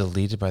post was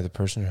deleted by the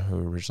person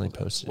who originally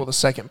posted it. Well, the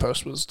second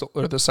post was,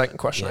 or the second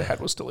question I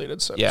had was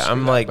deleted. So yeah,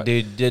 I'm like,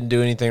 dude, didn't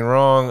do anything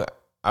wrong.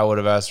 I would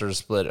have asked her to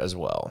split as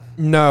well.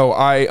 No,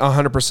 I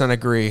 100%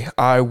 agree.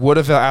 I would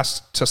have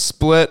asked to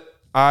split.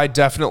 I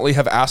definitely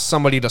have asked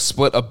somebody to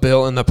split a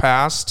bill in the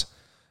past,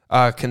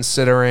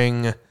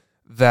 considering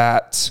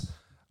that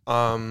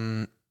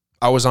I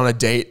was on a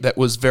date that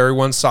was very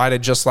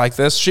one-sided, just like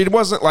this. She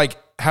wasn't like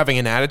having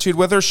an attitude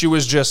with her. She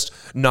was just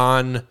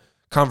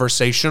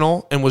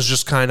non-conversational and was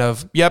just kind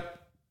of,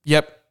 yep,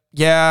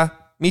 yeah,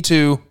 me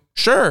too,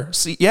 sure,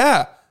 see,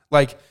 yeah,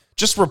 like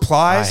just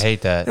replies. I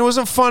hate that. It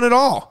wasn't fun at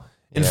all.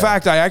 In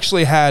fact, I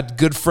actually had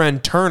good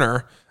friend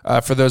Turner,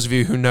 for those of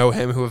you who know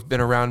him, who have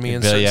been around me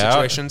in certain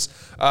situations.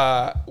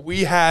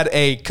 We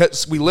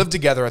lived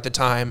together at the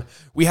time.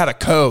 We had a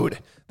code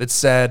that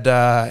said,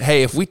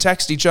 hey, if we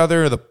text each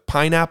other the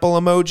pineapple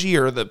emoji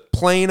or the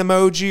plane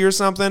emoji or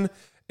something,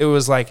 it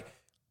was like,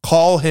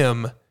 call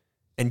him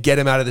and get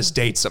him out of this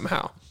date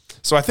somehow.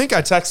 So I think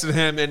I texted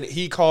him and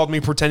he called me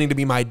pretending to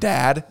be my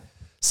dad,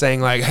 saying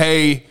like,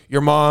 hey,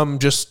 your mom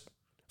just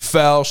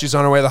fell. She's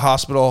on her way to the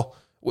hospital.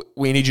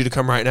 We need you to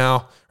come right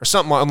now, or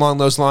something along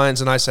those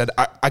lines. And I said,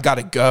 I got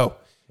to go.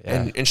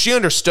 Yeah. And she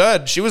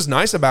understood. She was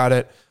nice about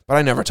it, but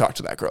I never talked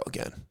to that girl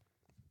again.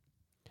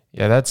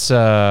 Yeah, that's,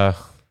 man.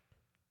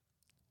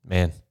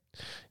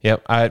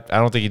 Yep. I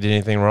don't think you did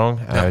anything wrong.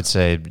 No. I would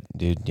say,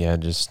 dude, yeah,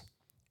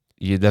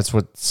 that's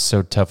what's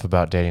so tough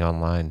about dating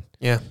online.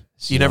 Yeah.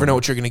 You never know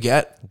what you're going to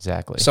get.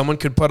 Exactly. Someone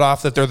could put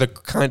off that they're the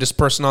kindest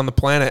person on the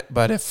planet,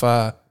 but if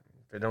they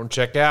don't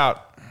check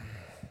out,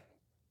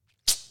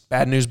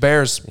 bad news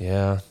bears.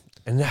 Yeah.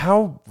 And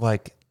how,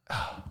 like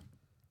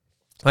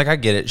I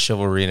get it,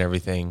 chivalry and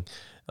everything.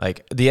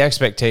 Like, the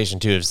expectation,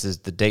 too, is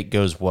the date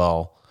goes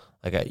well,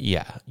 like, you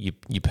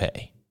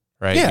pay,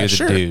 right? Yeah, you're the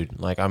sure. dude.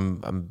 Like,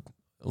 I'm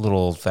a little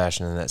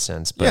old-fashioned in that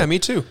sense. But yeah, me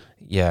too.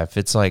 Yeah, if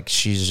it's like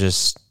she's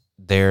just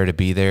there to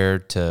be there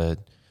to...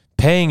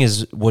 Paying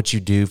is what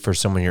you do for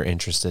someone you're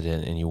interested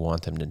in, and you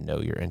want them to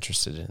know you're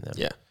interested in them.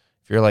 Yeah.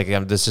 If you're like,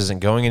 this isn't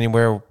going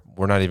anywhere,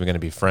 we're not even going to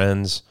be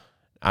friends,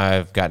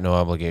 I've got no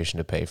obligation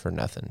to pay for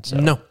nothing. So.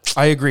 No,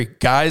 I agree.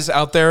 Guys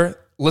out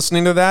there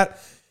listening to that,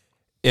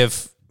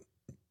 if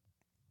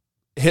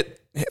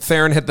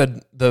Theron hit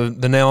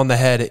the nail on the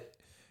head.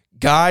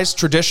 Guys,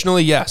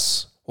 traditionally,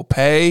 yes, will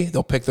pay.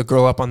 They'll pick the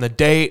girl up on the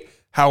date.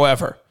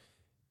 However,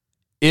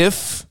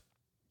 if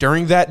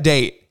during that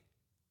date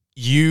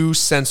you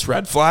sense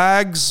red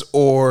flags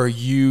or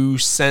you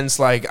sense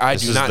like, I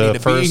do not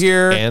need to be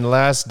here. And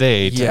last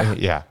date.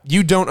 Yeah.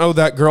 You don't owe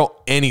that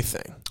girl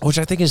anything. Which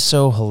I think is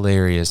so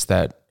hilarious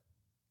that,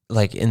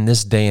 like, in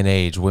this day and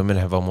age, women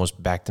have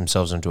almost backed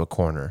themselves into a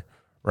corner,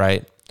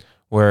 right?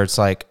 Where it's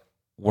like,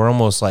 we're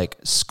almost like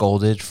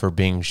scolded for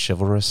being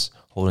chivalrous,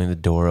 holding the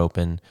door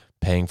open,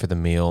 paying for the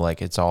meal.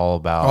 Like, it's all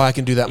about I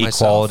can do that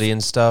equality myself.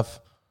 And stuff.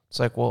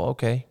 It's like, well,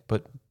 okay,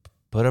 but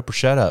put up or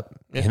shut up,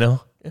 you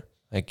know? Yeah.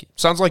 Like,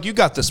 sounds like you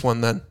got this one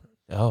then.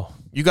 Oh.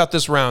 You got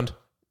this round.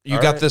 You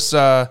all got right. this,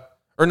 or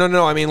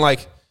no, I mean,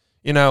 like,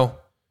 you know,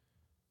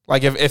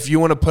 like if you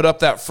want to put up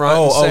that front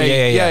and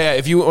say, yeah.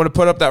 If you want to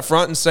put up that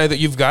front and say that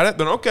you've got it,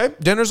 then okay,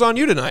 dinner's on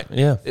you tonight.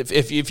 Yeah.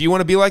 If you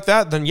want to be like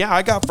that, then yeah,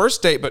 I got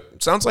first date, but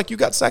it sounds like you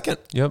got second.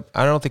 Yep.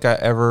 I don't think I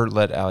ever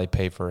let Allie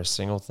pay for a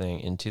single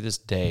thing. And to this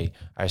day,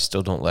 I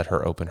still don't let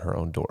her open her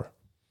own door.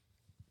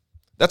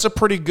 That's a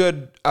pretty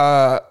good,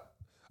 I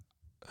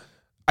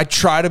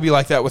try to be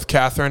like that with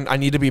Catherine. I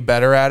need to be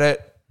better at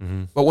it.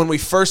 Mm-hmm. But when we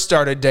first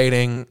started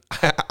dating,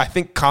 I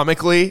think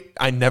comically,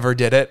 I never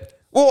did it.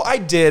 Well, I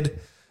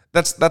did.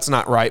 That's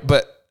not right,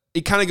 but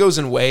it kind of goes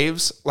in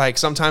waves. Like,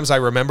 sometimes I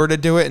remember to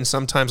do it and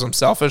sometimes I'm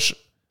selfish,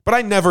 but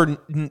I never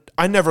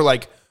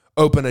like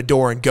open a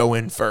door and go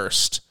in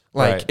first.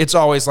 Like, right. It's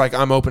always like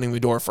I'm opening the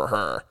door for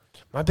her.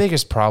 My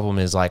biggest problem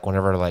is like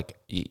whenever like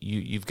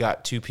you've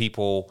got two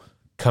people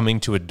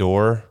coming to a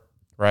door,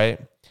 right?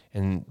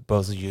 And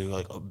both of you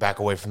like back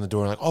away from the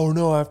door, like, oh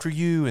no, after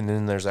you. And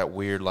then there's that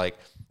weird like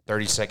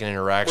 30-second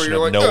interaction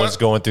of like, no one's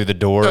going through the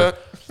door.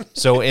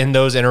 So in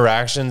those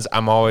interactions,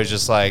 I'm always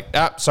just like,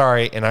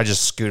 sorry. And I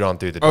just scoot on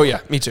through the door. Oh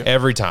yeah, me too.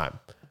 Every time.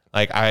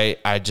 Like I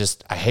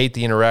hate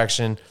the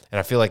interaction, and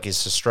I feel like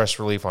it's a stress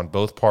relief on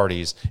both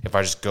parties if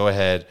I just go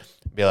ahead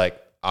and be like,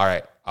 all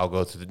right, I'll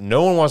go through.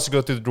 No one wants to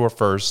go through the door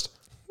first.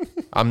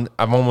 I'm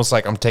almost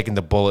like I'm taking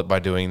the bullet by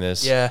doing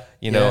this. Yeah.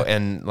 You know,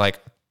 and like,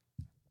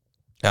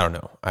 I don't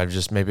know.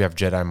 Maybe I've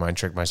Jedi mind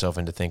tricked myself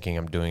into thinking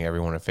I'm doing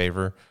everyone a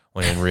favor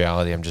when in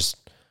reality I'm just,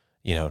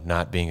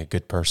 not being a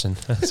good person.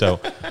 So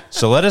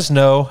let us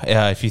know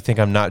if you think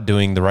I'm not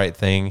doing the right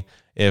thing.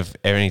 If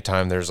any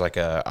time there's like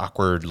a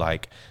awkward,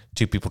 like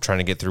two people trying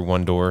to get through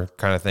one door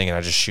kind of thing, and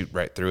I just shoot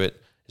right through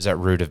it, is that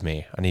rude of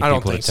me? I need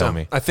people to tell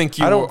me. I think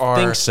you I don't are.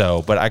 think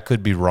so, but I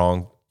could be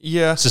wrong.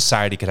 Yeah.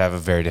 Society could have a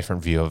very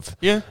different view of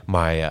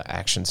my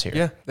actions here.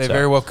 Yeah, they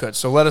very well could.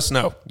 So let us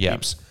know. Yeah.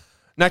 Peeps.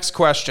 Next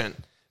question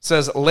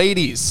says,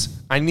 ladies,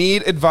 I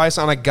need advice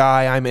on a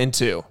guy I'm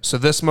into. So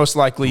this most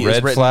likely is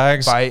Red written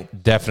flags? by...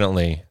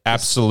 Definitely.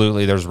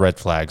 Absolutely. There's red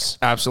flags.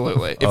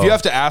 Absolutely. If you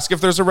have to ask if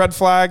there's a red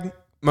flag,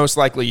 most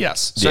likely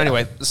yes. So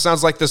anyway, it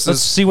sounds like this Let's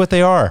is... see what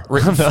they are.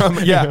 written from,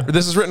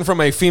 this is written from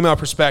a female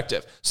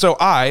perspective. So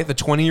I, the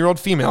 20-year-old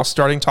female,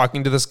 starting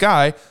talking to this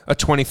guy, a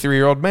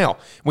 23-year-old male.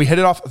 We hit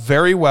it off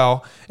very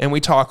well, and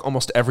we talk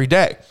almost every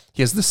day.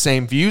 He has the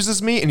same views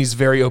as me, and he's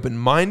very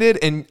open-minded,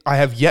 and I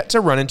have yet to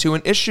run into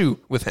an issue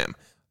with him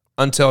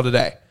until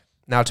today.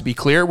 Now, to be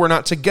clear, we're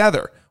not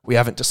together. We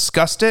haven't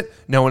discussed it.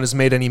 No one has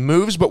made any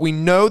moves, but we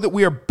know that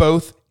we are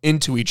both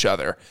into each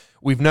other.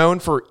 We've known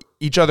for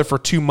each other for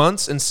 2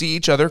 months and see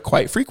each other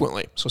quite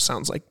frequently. So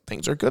sounds like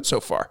things are good so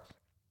far.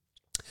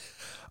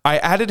 I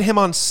added him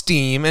on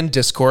Steam and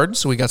Discord,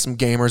 so we got some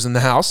gamers in the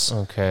house.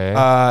 Okay.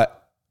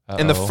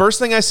 And the first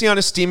thing I see on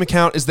his Steam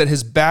account is that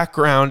his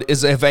background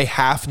is of a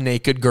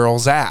half-naked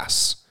girl's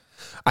ass.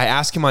 I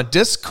add him on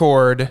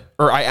Discord,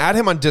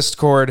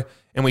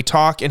 and we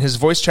talk in his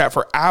voice chat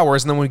for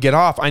hours, and then when we get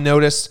off, I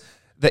notice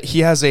that he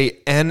has a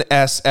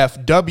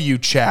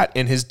NSFW chat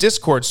in his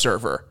Discord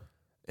server.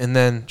 And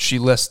then she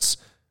lists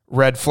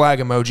red flag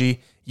emoji.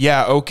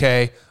 Yeah,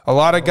 okay. A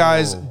lot of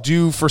guys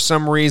do for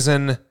some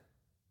reason,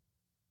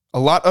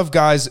 and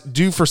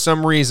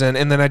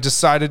then I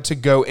decided to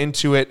go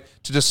into it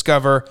to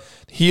discover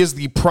he is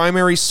the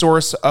primary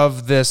source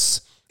of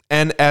this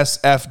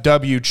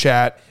NSFW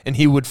chat, and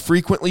he would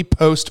frequently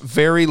post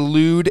very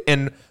lewd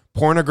and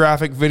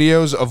pornographic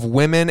videos of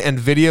women and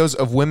videos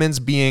of women's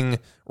being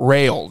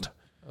railed.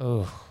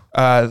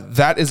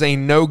 That is a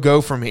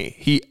no-go for me.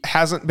 He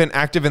hasn't been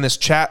active in this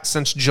chat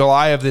since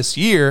July of this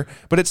year,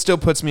 but it still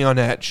puts me on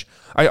edge.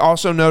 I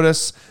also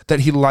notice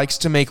that he likes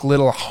to make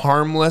little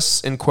harmless,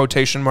 in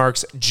quotation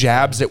marks,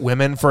 jabs at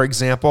women. For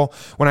example,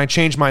 when I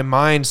change my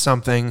mind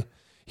something,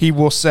 he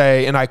will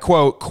say, and I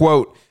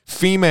quote,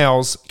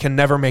 females can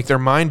never make their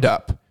mind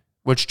up,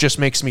 which just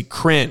makes me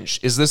cringe.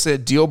 Is this a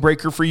deal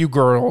breaker for you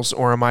girls,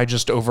 or am I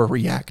just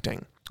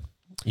overreacting?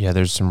 Yeah,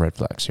 there's some red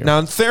flags here.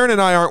 Now, Theron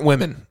and I aren't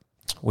women.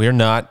 We're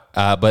not,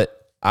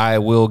 but I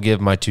will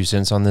give my 2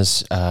 cents on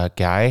this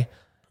guy.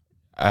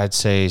 I'd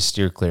say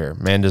steer clear.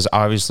 Man has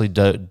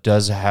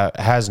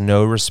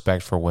no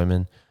respect for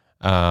women.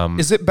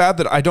 Is it bad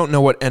that I don't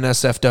know what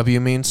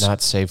NSFW means?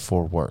 Not safe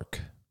for work.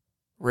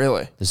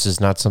 Really? This is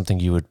not something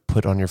you would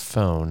put on your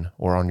phone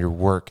or on your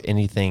work,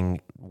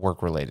 anything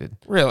work related.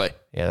 Really?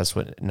 Yeah, that's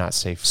what not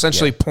safe.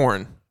 Essentially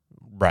porn.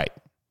 Right.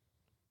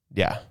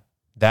 Yeah.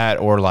 That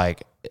or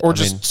like... Or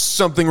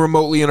something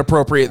remotely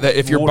inappropriate that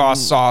if your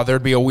boss saw,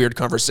 there'd be a weird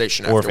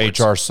conversation afterwards. Or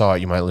if HR saw it,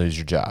 you might lose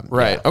your job.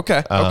 Right. Yeah.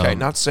 Okay. Okay.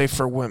 Not safe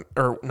for women,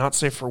 or not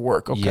safe for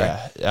work. Okay.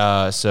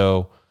 Yeah.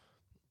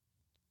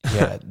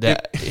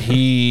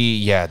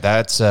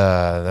 That's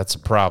a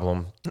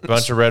problem.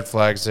 Bunch of red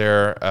flags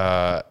there.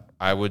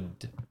 I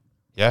would,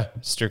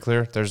 steer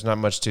clear. There's not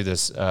much to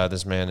this.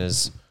 This man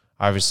is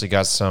obviously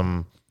got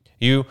some.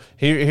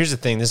 Here's the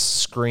thing. This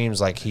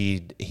screams like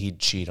he'd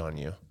cheat on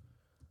you.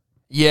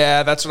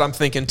 Yeah, that's what I'm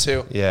thinking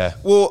too. Yeah.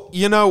 Well,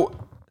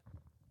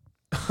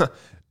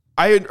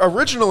 I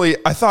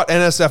thought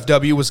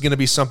NSFW was going to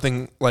be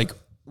something like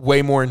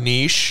way more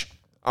niche.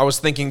 I was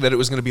thinking that it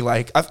was going to be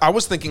like, I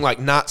was thinking like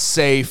not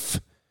safe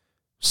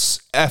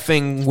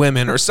effing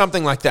women or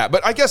something like that.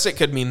 But I guess it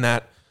could mean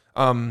that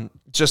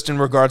just in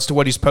regards to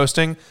what he's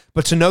posting.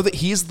 But to know that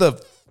he's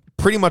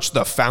pretty much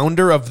the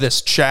founder of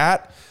this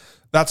chat,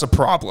 that's a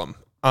problem.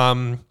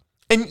 And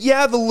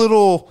yeah, the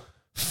little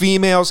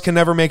females can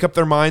never make up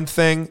their mind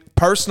thing.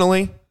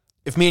 Personally,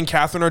 if me and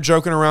Catherine are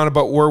joking around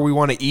about where we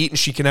want to eat and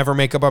she can never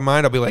make up her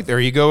mind, I'll be like, there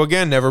you go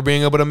again, never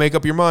being able to make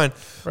up your mind.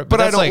 Right,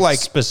 but I don't like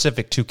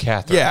specific to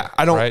Catherine. Yeah,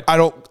 I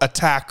don't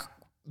attack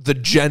the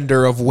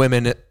gender of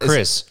women.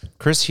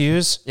 Chris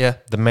Hughes. Yeah.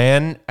 The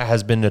man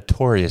has been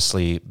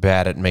notoriously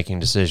bad at making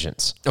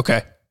decisions.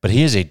 Okay. But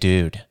he is a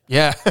dude.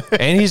 Yeah.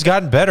 And he's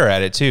gotten better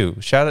at it too.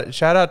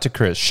 Shout out to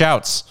Chris.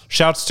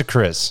 Shouts to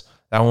Chris.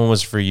 That one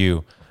was for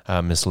you,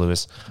 Miss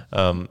Lewis.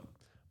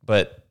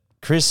 But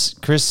Chris,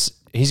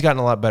 he's gotten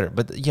a lot better.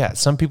 But yeah,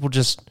 some people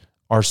just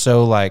are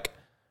so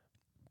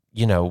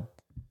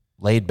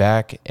laid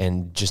back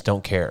and just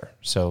don't care.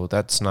 So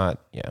that's not,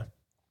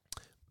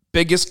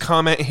 Biggest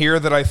comment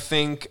here that I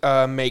think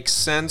makes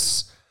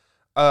sense.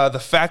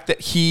 The fact that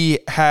he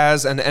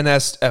has an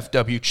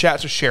NSFW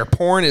chat to share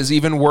porn is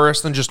even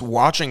worse than just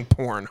watching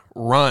porn.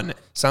 Run.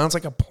 Sounds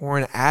like a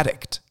porn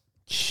addict.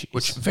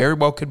 which very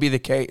well could be the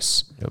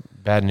case. Yep.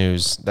 Bad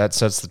news. That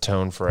sets the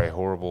tone for a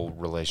horrible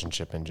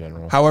relationship in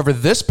general. However,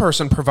 this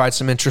person provides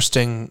some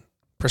interesting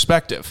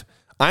perspective.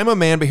 I'm a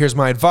man, but here's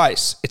my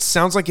advice. It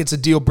sounds like it's a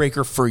deal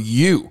breaker for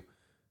you.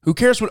 Who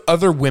cares what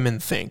other women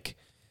think?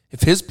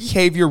 If his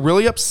behavior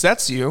really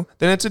upsets you,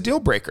 then it's a deal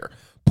breaker.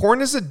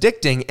 Porn is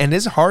addicting and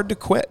is hard to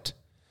quit.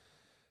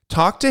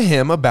 Talk to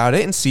him about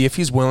it and see if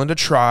he's willing to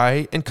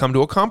try and come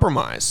to a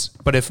compromise.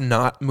 But if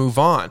not, move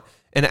on.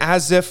 And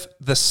as for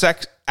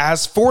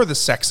the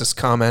sexist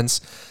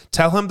comments,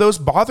 tell him those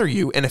bother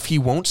you. And if he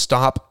won't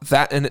stop,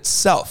 that in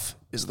itself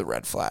is the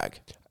red flag.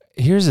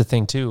 Here's the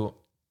thing, too.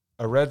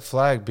 A red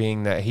flag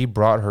being that he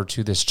brought her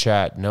to this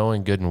chat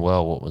knowing good and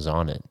well what was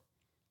on it.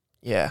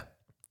 Yeah.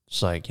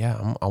 It's like,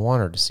 yeah, I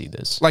want her to see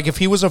this. Like if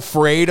he was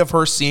afraid of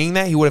her seeing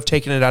that, he would have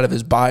taken it out of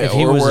his bio. If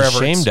he or was wherever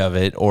ashamed of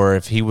it, or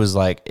if he was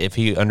like, if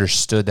he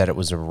understood that it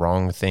was a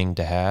wrong thing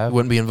to have, he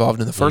wouldn't be involved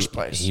in the first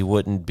place. He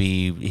wouldn't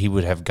be. He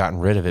would have gotten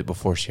rid of it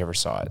before she ever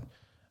saw it.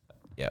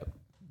 Yep.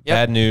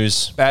 Bad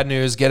news. Bad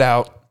news. Get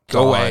out.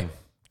 Go away.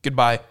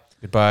 Goodbye.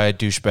 Goodbye,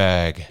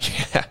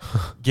 douchebag. Yeah.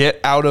 Get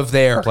out of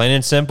there. Plain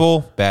and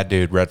simple. Bad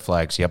dude. Red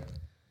flags. Yep.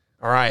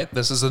 All right.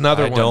 This is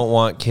another one. I don't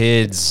want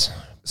kids.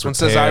 This one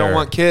says, I don't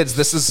want kids.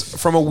 This is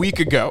from a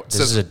week ago. It this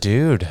says, is a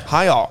dude.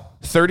 Hi, all.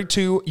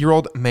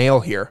 32-year-old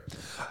male here.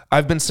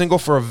 I've been single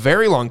for a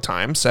very long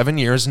time, 7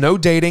 years, no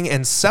dating,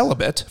 and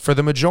celibate for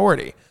the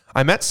majority.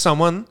 I met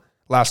someone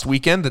last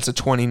weekend that's a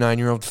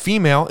 29-year-old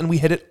female, and we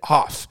hit it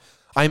off.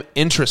 I'm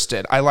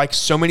interested. I like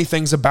so many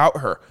things about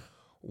her.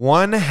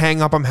 One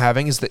hang-up I'm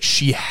having is that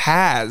she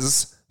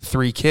has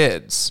 3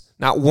 kids.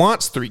 Not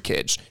wants 3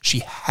 kids. She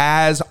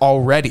has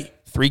already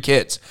 3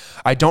 kids.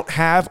 I don't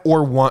have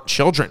or want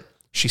children.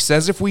 She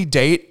says if we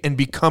date and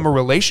become a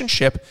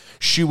relationship,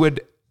 she would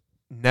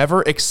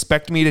never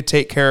expect me to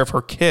take care of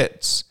her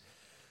kids.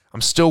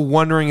 I'm still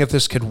wondering if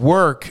this could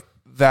work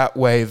that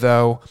way,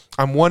 though.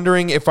 I'm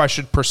wondering if I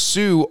should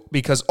pursue,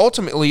 because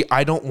ultimately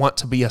I don't want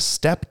to be a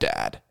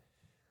stepdad.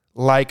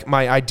 Like,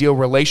 my ideal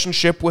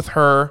relationship with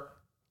her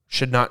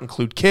should not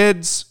include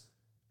kids.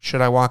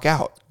 Should I walk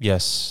out?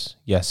 Yes,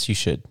 you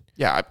should.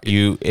 Yeah.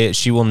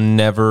 She will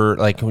never,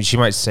 like, she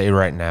might say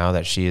right now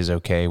that she is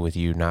okay with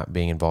you not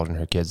being involved in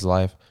her kid's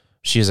life.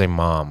 She is a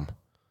mom.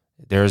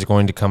 There is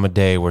going to come a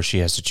day where she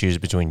has to choose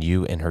between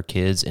you and her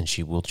kids, and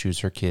she will choose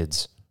her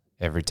kids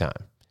every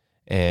time.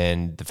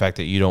 And the fact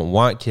that you don't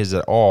want kids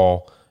at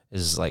all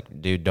is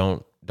like, dude,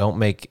 don't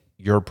make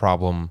your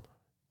problem,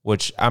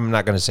 which I'm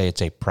not going to say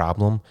it's a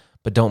problem,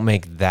 but don't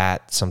make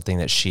that something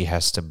that she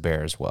has to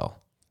bear as well.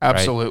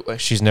 Absolutely.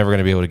 Right? She's never going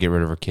to be able to get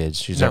rid of her kids.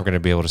 She's never going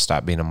to be able to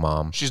stop being a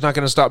mom. She's not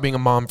going to stop being a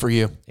mom for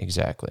you.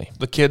 Exactly.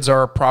 The kids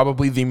are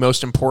probably the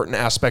most important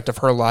aspect of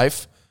her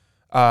life.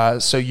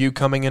 So you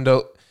coming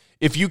into,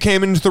 if you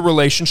came into the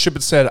relationship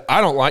and said, I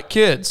don't like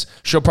kids,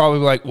 she'll probably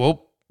be like,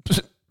 well,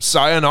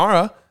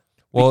 sayonara.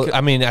 Well,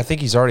 I mean, I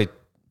think he's already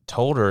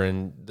told her,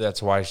 and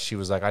that's why she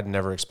was like, I'd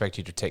never expect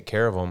you to take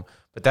care of them.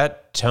 But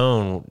that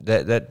tone,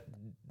 that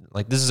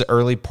like, this is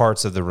early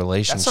parts of the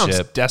relationship. That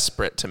sounds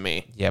desperate to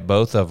me. Yeah,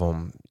 both of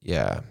them.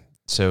 Yeah.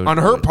 So on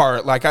her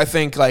part, like, I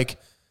think like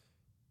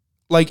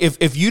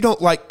if you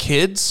don't like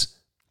kids,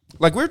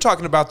 like we were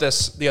talking about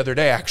this the other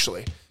day,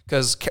 actually,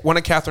 because one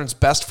of Catherine's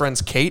best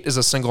friends, Kate, is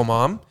a single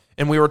mom.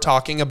 And we were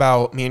talking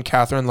about, me and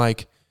Catherine,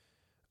 like,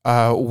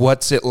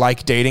 what's it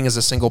like dating as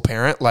a single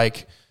parent?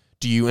 Like,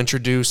 do you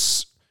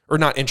introduce, or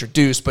not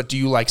introduce, but do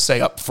you like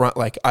say up front,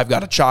 like, I've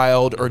got a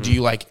child, or do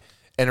you like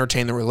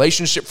entertain the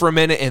relationship for a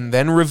minute and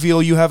then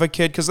reveal you have a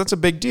kid? Because that's a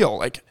big deal.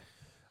 Like,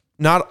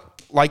 not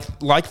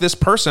like this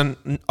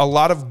person, a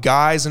lot of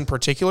guys in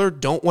particular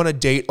don't want to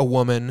date a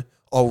woman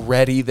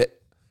already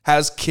that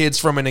has kids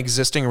from an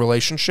existing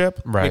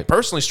relationship. Right. I mean,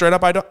 personally, straight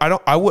up,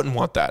 I wouldn't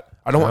want that.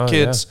 I don't want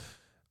kids.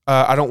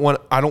 Yeah. I don't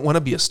want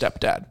to be a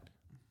stepdad.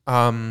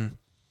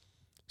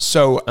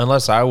 So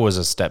unless I was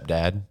a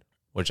stepdad,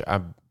 which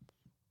I'm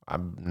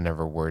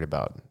never worried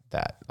about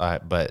that.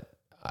 But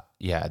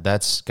yeah,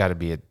 that's got to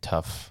be a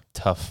tough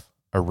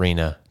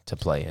arena to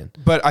play in.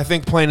 But I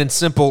think plain and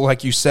simple,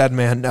 like you said,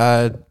 man,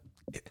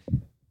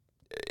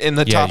 in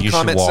the top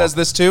comment says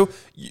this too.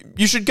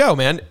 You should go,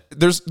 man.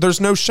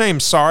 There's no shame.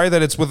 Sorry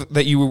that it's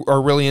that you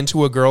are really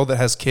into a girl that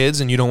has kids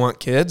and you don't want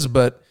kids,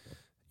 but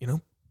you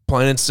know,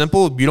 plain and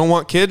simple, you don't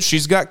want kids.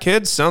 She's got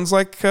kids. Sounds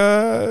like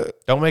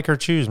don't make her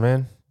choose,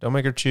 man. Don't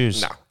make her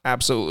choose. No,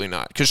 absolutely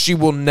not, because she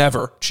will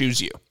never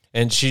choose you.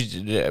 And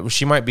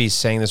she might be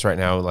saying this right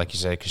now, like you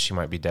said, because she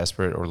might be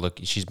desperate, or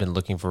she's been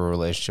looking for a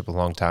relationship a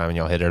long time, and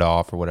y'all hit it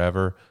off or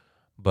whatever.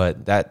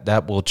 But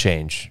that will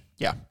change.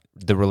 Yeah.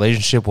 The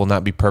relationship will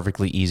not be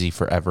perfectly easy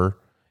forever.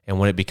 And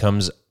when it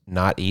becomes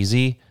not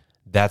easy,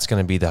 that's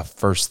going to be the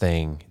first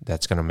thing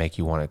that's going to make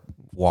you want to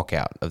walk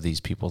out of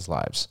these people's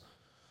lives.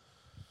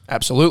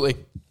 Absolutely.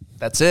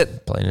 That's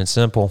it. Plain and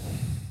simple.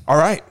 All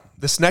right.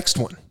 This next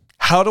one.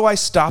 How do I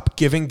stop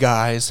giving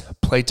guys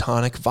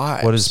platonic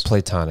vibes? What is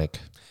platonic?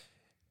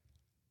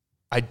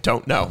 I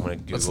don't know. I'm going to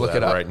Google Let's look that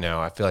it up right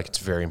now. I feel like it's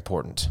very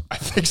important. I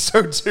think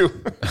so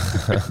too.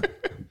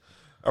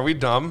 Are we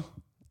dumb?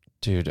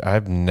 Dude,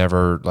 I've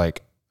never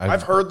like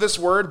I've heard this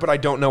word, but I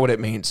don't know what it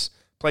means.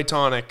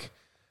 Platonic.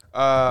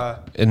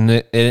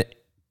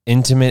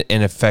 Intimate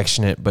and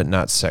affectionate, but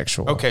not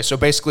sexual. Okay, so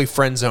basically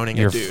friend zoning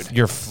a dude.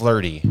 You're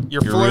flirty.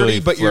 You're flirty, really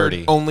but flirty.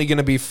 you're only going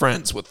to be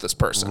friends with this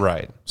person.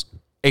 Right.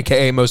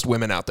 AKA most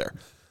women out there.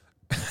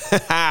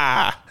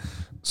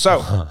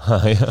 So,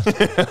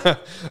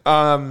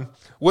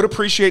 would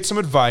appreciate some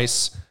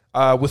advice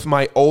with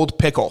my old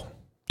pickle.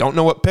 Don't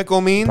know what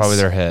pickle means. Probably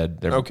their head.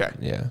 Okay.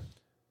 Yeah.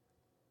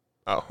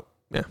 Oh,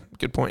 yeah,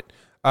 good point.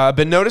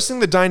 Been noticing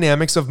the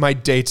dynamics of my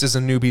dates as a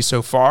newbie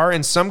so far,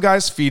 and some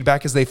guys'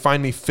 feedback is they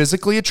find me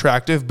physically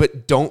attractive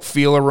but don't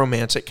feel a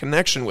romantic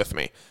connection with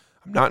me.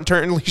 I'm not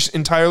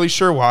entirely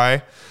sure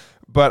why,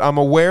 but I'm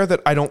aware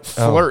that I don't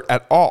flirt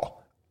at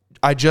all.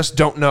 I just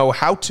don't know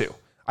how to.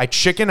 I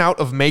chicken out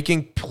of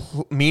making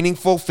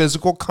meaningful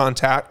physical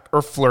contact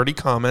or flirty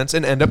comments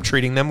and end up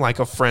treating them like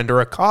a friend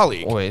or a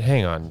colleague. Wait,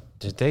 hang on.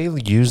 Did they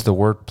use the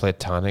word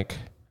platonic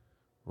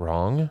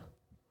wrong?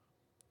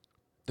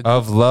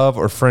 Of love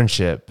or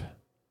friendship,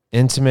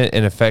 intimate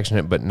and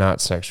affectionate, but not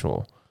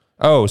sexual.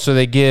 Oh, so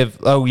they give.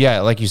 Oh,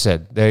 yeah, like you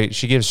said,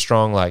 she gives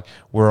strong like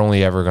we're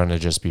only ever going to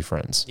just be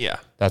friends. Yeah,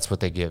 that's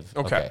what they give.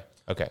 Okay.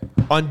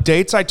 On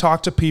dates, I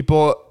talk to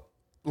people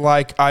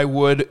like I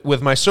would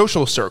with my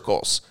social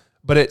circles,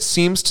 but it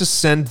seems to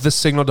send the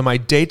signal to my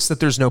dates that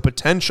there's no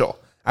potential.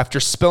 After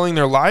spilling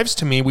their lives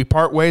to me, we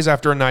part ways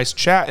after a nice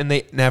chat, and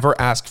they never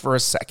ask for a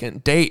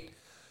second date.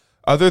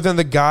 Other than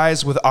the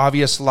guys with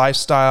obvious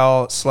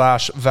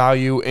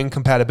lifestyle/value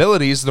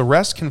incompatibilities, the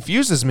rest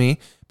confuses me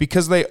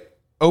because they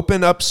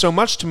open up so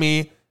much to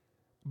me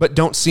but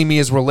don't see me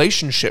as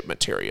relationship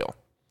material.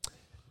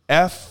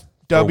 FW.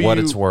 For what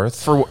it's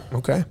worth. For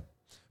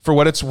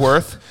what it's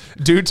worth,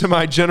 due to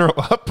my general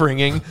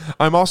upbringing,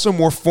 I'm also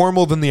more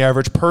formal than the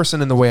average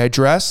person in the way I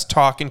dress,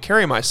 talk, and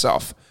carry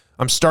myself.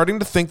 I'm starting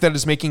to think that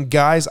is making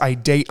guys I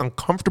date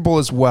uncomfortable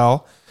as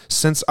well,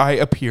 since I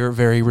appear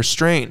very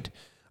restrained.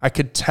 I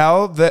could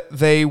tell that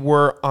they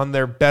were on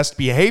their best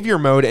behavior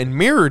mode and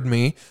mirrored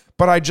me,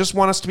 but I just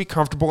want us to be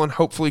comfortable and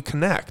hopefully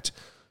connect.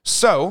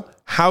 So,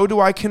 how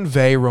do I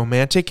convey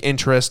romantic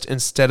interest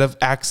instead of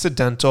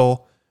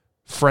accidental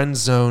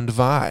friend-zoned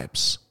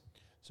vibes?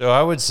 So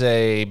I would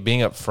say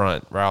being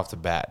upfront right off the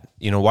bat.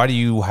 Why do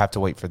you have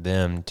to wait for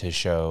them to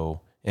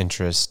show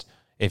interest?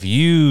 If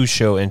you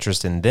show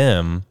interest in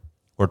them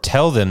or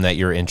tell them that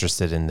you're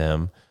interested in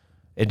them,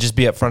 and just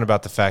be upfront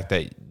about the fact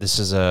that this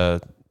is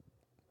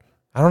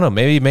I don't know,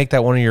 maybe make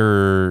that one of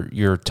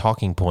your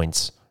talking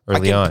points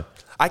early on.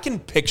 I can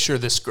picture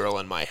this girl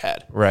in my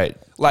head. Right.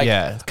 Like,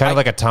 yeah, kind of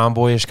like a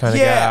tomboyish kind of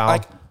gal. Yeah,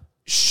 like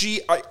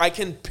I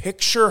can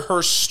picture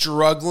her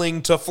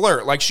struggling to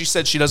flirt. Like she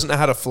said, she doesn't know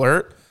how to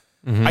flirt.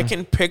 Mm-hmm. I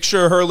can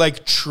picture her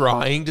like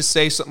trying to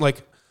say something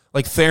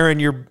like Theron,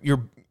 you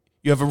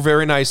have a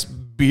very nice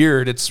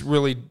beard. It's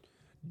really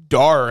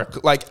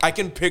dark. Like I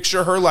can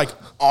picture her like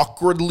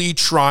awkwardly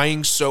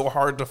trying so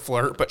hard to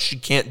flirt, but she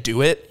can't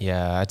do it.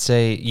 Yeah, I'd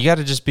say you got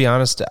to just be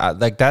honest.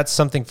 Like that's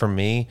something for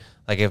me.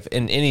 Like if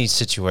in any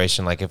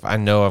situation, like if I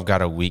know I've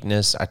got a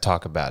weakness, I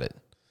talk about it.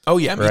 Oh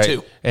yeah, me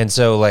too. And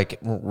so like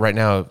right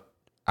now,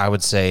 I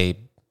would say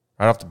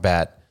right off the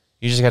bat,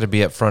 you just got to be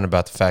upfront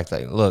about the fact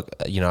that, look,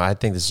 I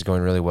think this is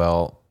going really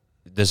well.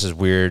 This is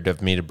weird of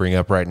me to bring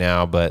up right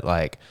now, but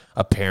like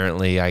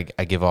apparently I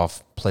give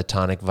off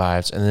platonic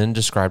vibes, and then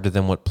describe to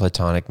them what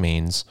platonic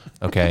means.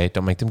 Okay,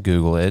 don't make them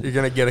Google it. You're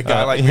gonna get a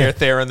guy like Mayor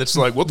Theron that's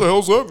like, what the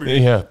hell's that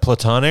mean? Yeah,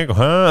 platonic,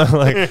 huh?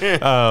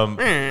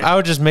 I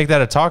would just make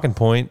that a talking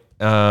point,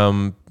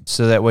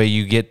 so that way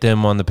you get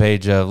them on the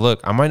page of,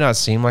 look, I might not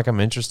seem like I'm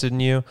interested in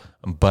you,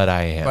 but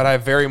I am. But I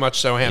very much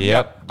so am.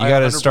 Yep. You got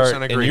to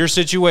start in your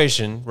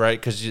situation, right?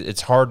 Because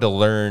it's hard to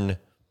learn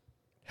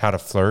how to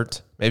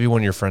flirt. Maybe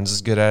one of your friends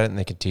is good at it and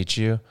they can teach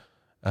you.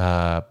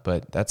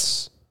 But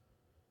that's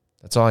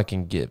all I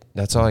can give.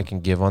 That's all I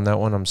can give on that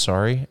one. I'm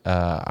sorry.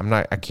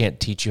 I can't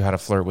teach you how to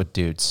flirt with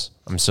dudes.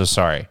 I'm so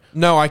sorry.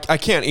 No, I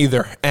can't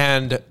either.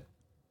 And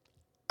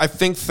I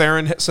think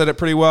Theron said it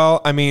pretty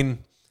well. I mean,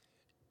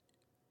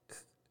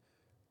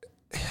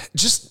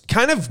 just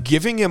kind of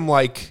giving him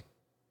like,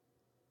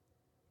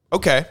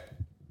 okay,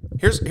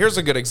 here's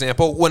a good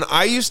example. When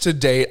I used to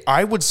date,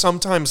 I would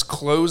sometimes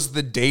close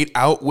the date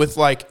out with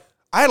like,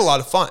 I had a lot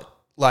of fun.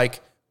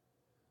 Like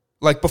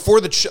before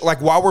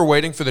while we're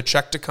waiting for the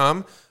check to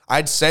come,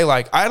 I'd say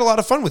like, I had a lot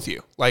of fun with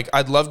you. Like,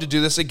 I'd love to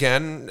do this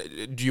again.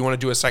 Do you want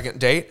to do a second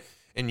date?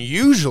 And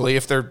usually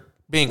if they're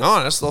being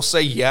honest, they'll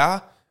say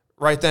yeah,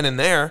 right then and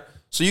there.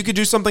 So you could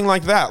do something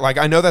like that. Like,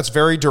 I know that's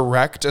very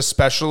direct,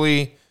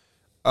 especially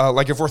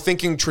like if we're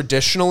thinking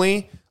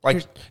traditionally.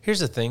 Like, here's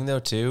the thing though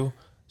too.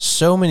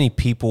 So many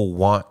people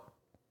want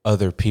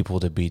other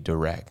people to be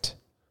direct,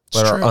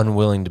 but are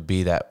unwilling to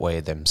be that way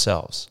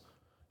themselves.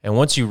 And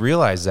once you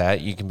realize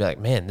that, you can be like,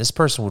 man, this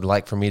person would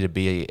like for me to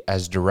be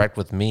as direct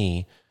with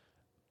me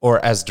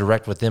or as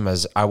direct with them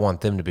as I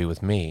want them to be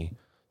with me.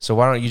 So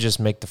why don't you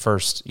just make the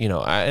first, and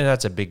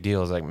that's a big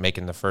deal, is like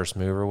making the first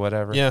move or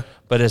whatever. Yeah.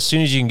 But as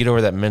soon as you can get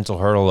over that mental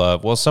hurdle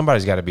of, well,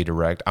 somebody's got to be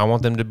direct. I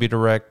want them to be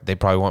direct. They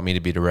probably want me to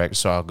be direct,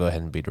 so I'll go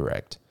ahead and be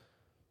direct.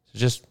 So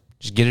just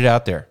get it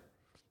out there.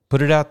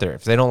 Put it out there.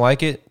 If they don't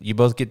like it, you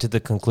both get to the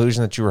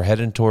conclusion that you were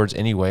heading towards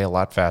anyway a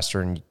lot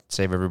faster and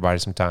save everybody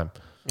some time.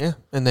 Yeah.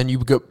 And then you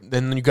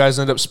guys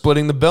end up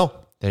splitting the bill.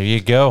 There you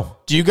go.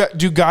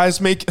 Do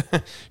guys make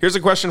here's a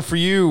question for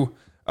you,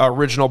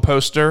 original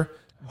poster.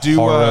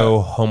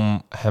 Haro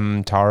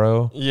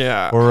Hamtaro.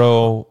 Yeah.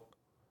 Haro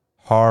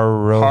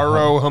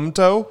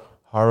Humto.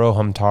 Haro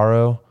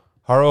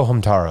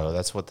Hamtaro.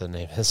 That's what the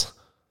name is.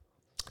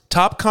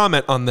 Top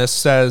comment on this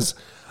says,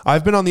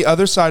 I've been on the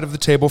other side of the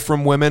table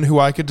from women who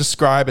I could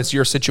describe as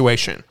your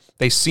situation.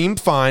 They seem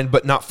fine,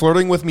 but not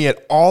flirting with me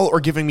at all or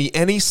giving me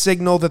any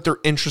signal that they're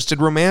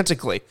interested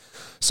romantically.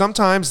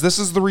 Sometimes this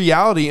is the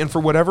reality, and for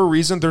whatever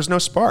reason, there's no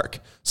spark.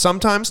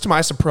 Sometimes, to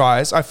my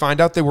surprise, I find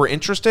out they were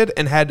interested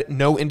and had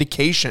no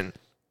indication.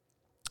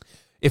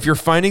 If you're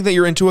finding that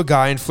you're into a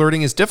guy and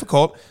flirting is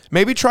difficult,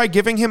 maybe try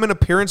giving him an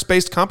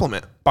appearance-based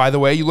compliment. By the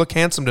way, you look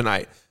handsome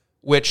tonight.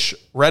 Which,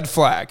 red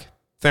flag.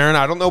 Theron,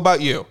 I don't know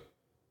about you,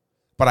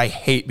 but I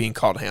hate being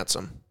called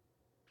handsome.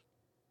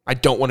 I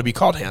don't want to be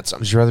called handsome.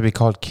 Would you rather be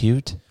called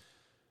cute?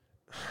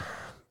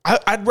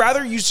 I'd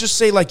rather you just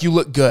say, like, you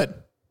look good.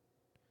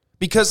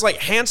 Because, like,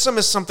 handsome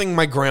is something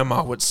my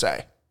grandma would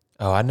say.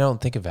 Oh, I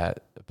don't think about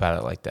it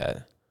like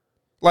that.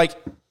 Like,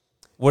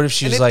 what if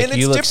she's like,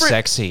 you look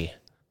sexy?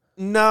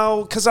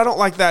 No, because I don't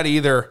like that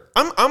either.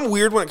 I'm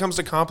weird when it comes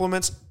to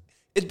compliments.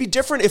 It'd be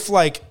different if,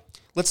 like,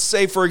 let's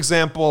say, for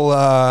example,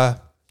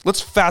 let's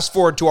fast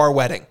forward to our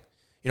wedding.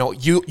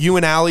 You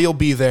and Allie will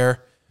be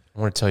there. I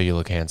want to tell you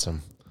look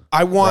handsome.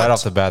 Right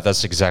off the bat,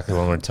 that's exactly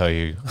what I'm going to tell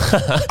you.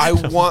 I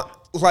want,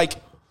 like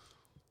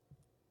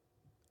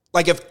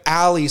if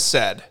Allie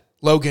said,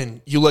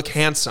 Logan, you look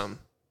handsome.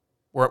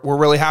 We're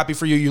really happy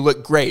for you. You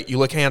look great. You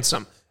look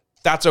handsome.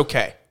 That's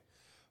okay.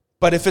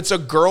 But if it's a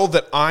girl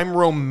that I'm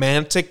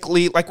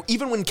romantically, like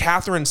even when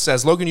Catherine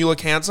says, Logan, you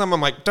look handsome,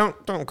 I'm like,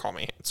 don't call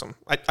me handsome.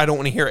 I don't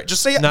want to hear it.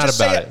 Just say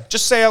it.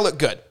 Just say I look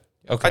good.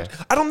 Okay.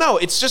 I don't know.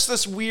 It's just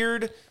this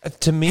weird.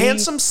 To me,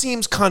 handsome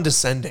seems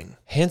condescending.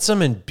 Handsome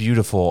and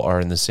beautiful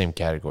are in the same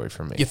category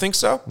for me. You think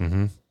so?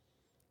 Mm-hmm.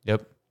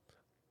 Yep.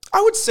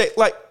 I would say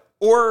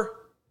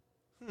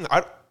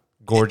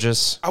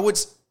gorgeous. I would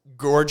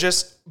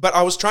gorgeous, but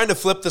I was trying to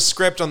flip the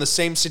script on the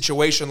same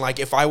situation. Like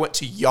if I went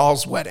to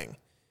y'all's wedding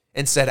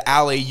and said,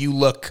 Allie, you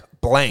look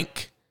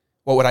blank,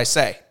 what would I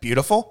say?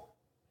 Beautiful?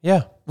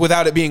 Yeah.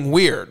 Without it being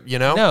weird,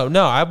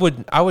 No, I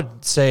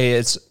would say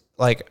it's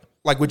like,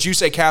 would you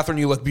say, Catherine,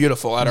 you look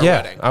beautiful at our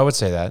wedding? I would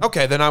say that.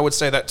 Okay, then I would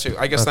say that too.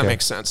 I guess that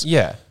makes sense.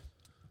 Yeah.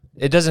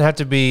 It doesn't have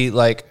to be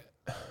like...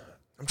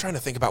 I'm trying to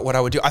think about what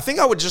I would do. I think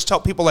I would just tell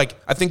people, like,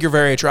 I think you're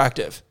very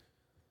attractive.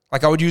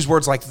 Like, I would use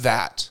words like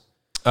that.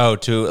 Oh,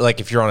 to, like,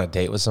 if you're on a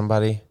date with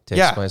somebody, to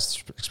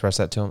express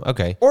that to them?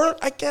 Okay. Or,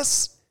 I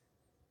guess,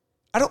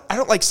 I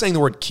don't like saying the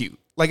word cute.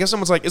 Like, if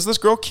someone's like, is this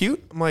girl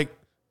cute? I'm like...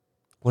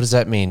 What does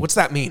that mean? What's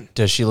that mean?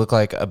 Does she look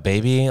like a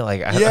baby?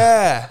 Like,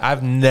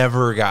 I've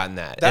never gotten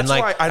that. That's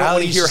why I don't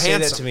want to hear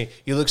handsome. Say that to me.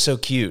 You look so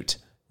cute.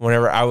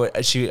 Whenever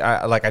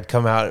I'd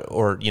come out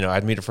or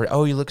I'd meet her for,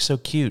 oh, you look so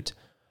cute.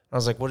 I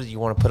was like, what do you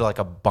want to put like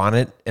a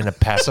bonnet and a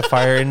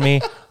pacifier in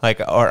me,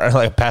 or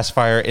like a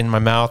pacifier in my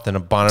mouth and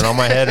a bonnet on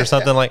my head or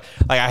something like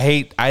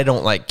I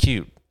don't like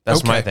cute.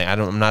 That's my thing.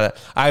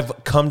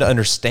 I've come to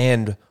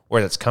understand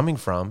where that's coming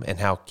from and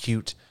how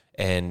cute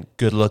and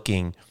good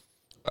looking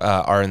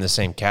are in the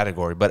same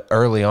category. But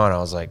early on, I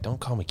was like, don't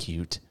call me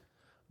cute.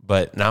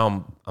 But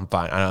now I'm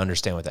fine. I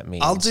understand what that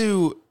means.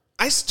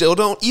 I still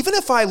don't, even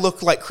if I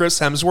look like Chris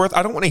Hemsworth,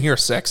 I don't want to hear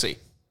sexy.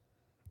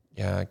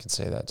 Yeah, I can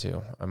say that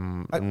too.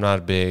 I'm not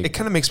a big... It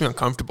kind of makes me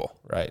uncomfortable.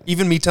 Right.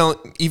 Even me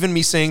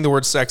saying the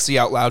word sexy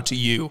out loud to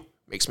you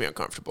makes me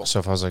uncomfortable. So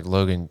if I was like,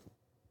 Logan,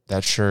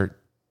 that shirt,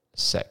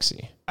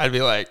 sexy. I'd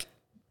be like...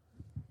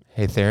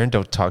 Hey, Theron,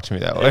 don't talk to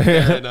me that way.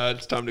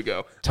 It's time to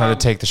go. Time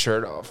to take the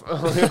shirt off.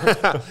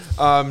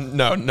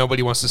 No,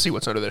 nobody wants to see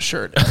what's under this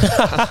shirt.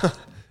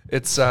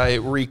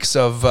 It reeks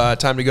of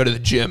time to go to the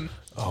gym.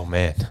 Oh,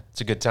 man. It's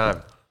a good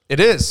time.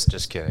 It is.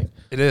 Just kidding.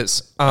 It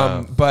is.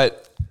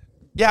 But,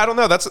 yeah, I don't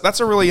know.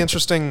 That's a really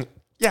interesting...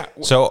 Yeah.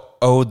 So,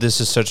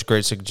 this is such a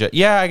great suggestion.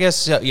 Yeah, I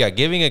guess,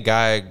 giving a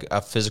guy a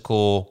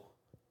physical,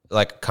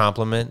 like, a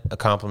compliment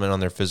on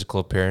their physical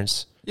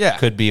appearance... Yeah.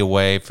 Could be a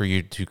way for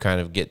you to kind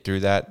of get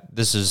through that.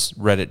 This is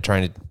Reddit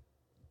trying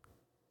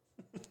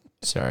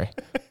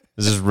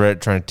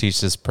to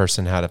teach this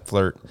person how to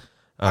flirt.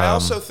 I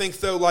also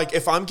think, though, like,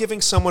 if I'm giving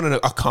someone a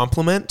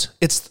compliment,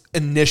 it's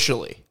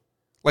initially.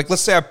 Like,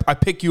 let's say I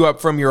pick you up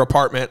from your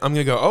apartment. I'm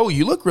going to go, oh,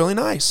 you look really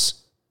nice.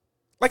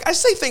 Like, I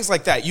say things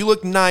like that. You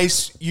look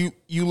nice. You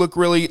look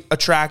really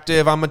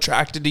attractive. I'm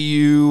attracted to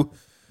you.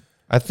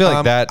 I feel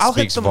like that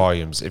speaks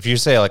volumes. If you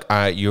say, like,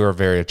 you are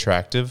very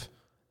attractive...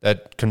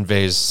 That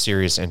conveys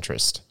serious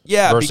interest.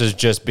 Yeah. Versus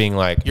just being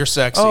like, you're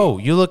sexy. Oh,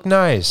 you look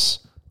nice.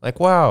 Like,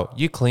 wow,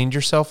 you cleaned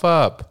yourself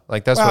up.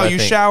 Like, that's what I think.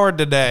 Wow, you showered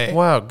today.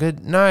 Wow,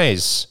 good,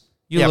 nice.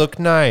 You look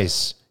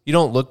nice. You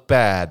don't look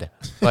bad.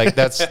 Like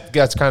that's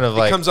kind of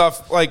like It comes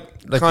off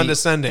like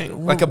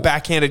condescending, like a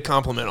backhanded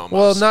compliment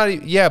almost.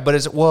 well, but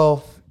it's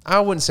I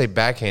wouldn't say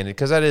backhanded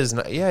because that is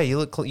not. Yeah,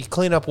 you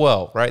clean up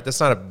well, right? That's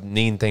not a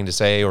mean thing to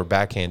say or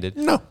backhanded.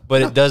 No,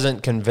 but it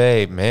doesn't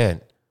convey, man.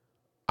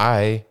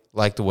 I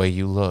like the way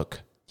you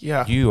look.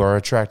 Yeah, you are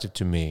attractive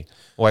to me.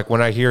 Like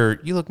when I hear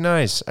you look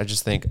nice, I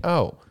just think,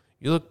 oh,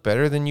 you look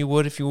better than you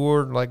would if you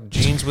wore like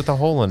jeans with a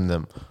hole in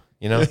them.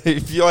 You know,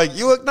 if you're like,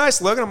 you look nice,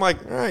 look, and I'm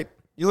like, all right,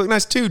 you look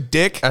nice too,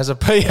 dick. as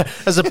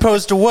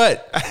opposed to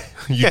what?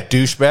 You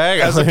douchebag.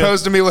 As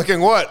opposed to me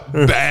looking what?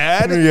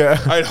 Bad? Yeah.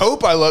 I'd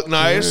hope I look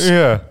nice.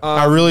 Yeah.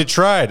 I really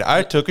tried.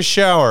 I took a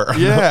shower.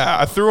 Yeah.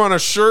 I threw on a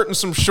shirt and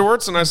some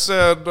shorts and I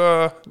said,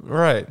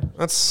 Right.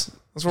 that's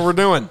what we're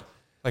doing.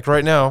 Like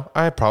right now,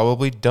 I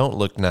probably don't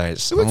look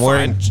nice. look I'm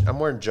wearing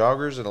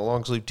joggers and a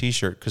long sleeve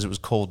t-shirt because it was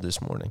cold this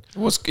morning.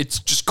 It's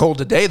just cold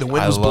today. The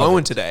wind was love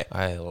blowing it. today.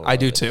 I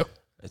do it. too.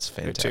 It's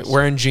Me fantastic. too.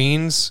 Wearing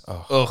jeans.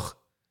 Ugh.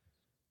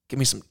 Give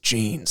me some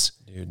jeans.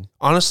 Dude,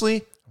 Honestly,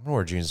 I'm gonna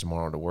wear jeans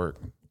tomorrow to work.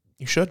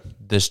 you should.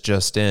 This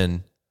just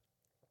in.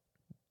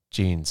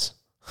 Jeans.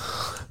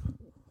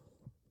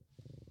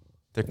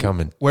 They're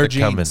coming. Wear They're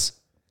jeans. Coming.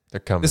 They're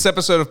coming. This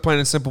episode of Plain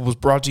and Simple was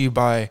brought to you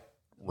by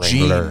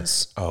Wrangler.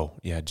 jeans. Oh,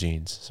 yeah,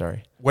 jeans.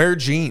 Sorry. Wear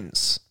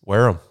jeans.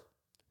 Wear them.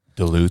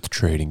 Duluth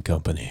Trading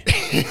Company.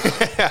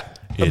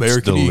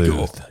 American Duluth.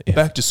 Eagle. Yeah.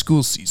 Back to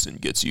school season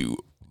gets you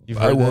You've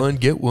buy heard that? one,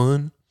 get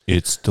one.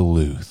 It's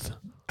Duluth.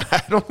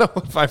 I don't know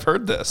if I've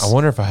heard this. I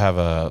wonder if I have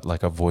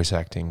a voice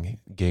acting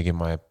gig in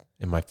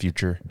my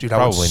future. Dude, I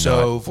would Probably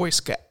so not.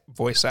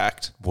 voice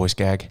act. Voice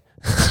gag.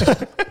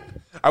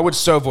 I would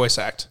so voice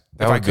act.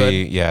 That if would I could.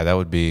 be that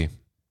would be.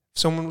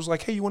 Someone was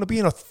like, hey, you want to be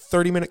in a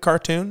 30-minute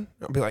cartoon?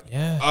 I'd be like,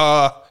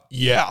 Yeah.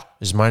 yeah.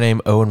 Is my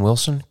name Owen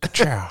Wilson?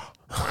 Ka-chow.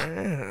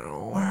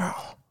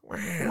 Wow.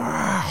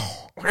 Wow.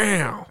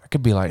 I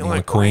could be Lightning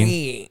Like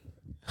McQueen.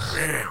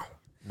 Wow.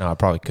 No, I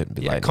probably couldn't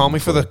be Lightning Call me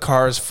for McQueen. the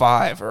Cars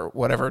 5 or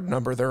whatever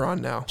number they're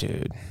on now.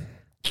 Dude.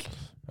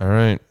 All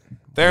right.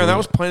 There, that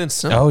was plain and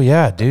simple. Oh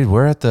yeah, dude,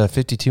 we're at the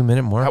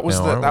 52-minute mark that was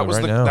now. that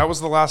Right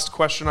was the last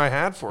question I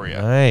had for you.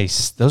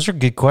 Nice. Those are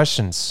good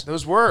questions.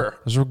 Those were.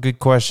 Those were good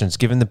questions,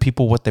 giving the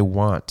people what they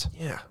want.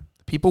 Yeah.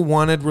 People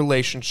wanted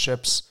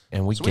relationships.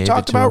 And we So gave we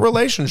talked it to about them.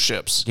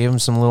 relationships. Gave them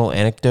some little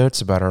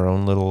anecdotes about our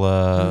own little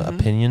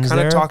opinions Kind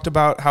there. of talked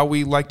about how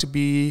we like to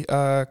be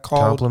called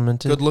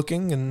Complimented. good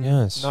looking and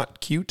Yes. not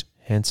cute.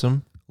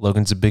 Handsome.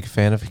 Logan's a big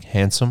fan of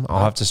handsome.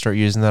 I'll have to start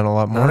using that a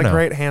lot more Not a now.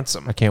 great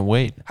handsome. I can't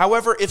wait.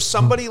 However, if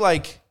somebody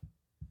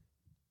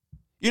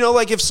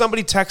if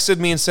somebody texted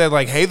me and said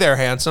like, hey there,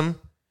 handsome,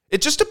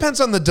 it just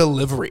depends on the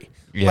delivery.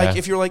 Yeah. Like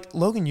if you're like,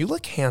 Logan, you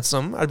look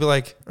handsome, I'd be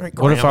like, all right,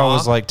 What if I grandma.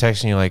 was like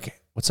texting you like,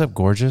 what's up,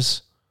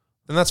 gorgeous?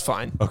 Then that's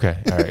fine. Okay.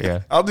 All right.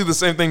 Yeah. I'll do the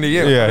same thing to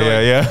you. Yeah, I'd be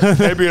like,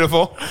 yeah. Hey,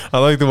 beautiful. I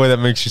like the way that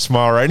makes you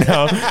smile right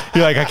now.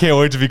 You're like, I can't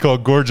wait to be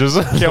called gorgeous.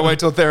 Can't wait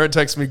till Thera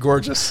texts me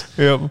gorgeous.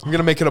 Yep. I'm going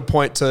to make it a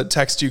point to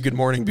text you good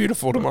morning,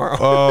 beautiful tomorrow.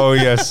 Oh,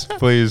 yes,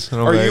 please.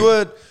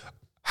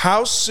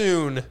 How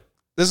soon,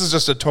 this is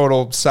just a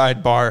total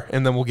sidebar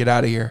and then we'll get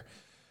out of here.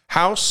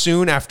 How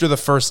soon after the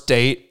first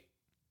date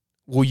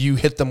will you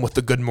hit them with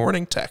the good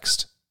morning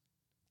text?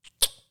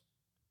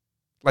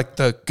 Like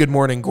the good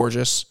morning,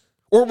 gorgeous.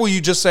 Or will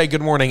you just say,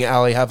 good morning,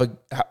 Allie. I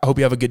hope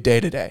you have a good day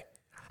today.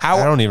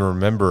 I don't even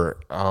remember.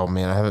 Oh,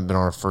 man, I haven't been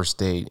on a first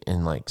date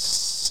in like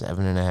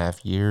 7.5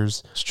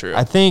 years. It's true.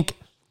 I think,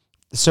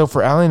 so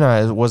for Allie and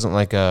I, it wasn't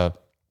like a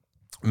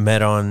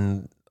met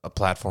on a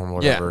platform or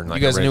whatever. Yeah, and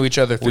like you guys knew each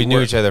other through We knew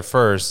work. each other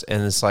first,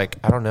 and it's like,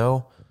 I don't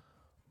know.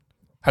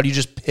 How do you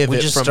just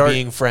pivot just from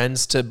being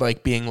friends to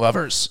like being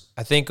lovers?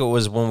 I think it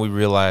was when we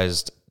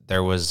realized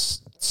there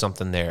was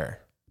something there.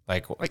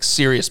 Like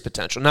serious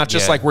potential. Not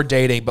just Yeah. like we're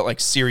dating, but like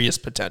serious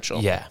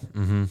potential. Yeah.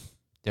 Mm-hmm.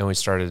 Then we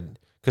started,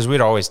 because we'd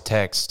always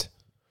text,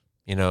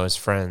 as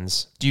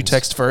friends. Do you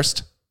text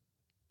first?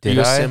 Did Are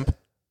you a I? simp?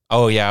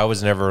 Oh, yeah. I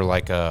was never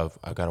like, I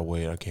got to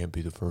wait. I can't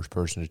be the first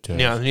person to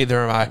text. Yeah, neither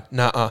am I.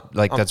 Nuh-uh.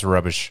 Like, that's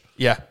rubbish.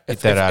 Yeah. If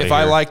that outta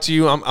I here. liked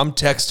you, I'm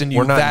texting you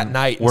We're not- that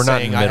night we're and not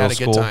saying in I had a middle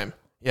good school. time.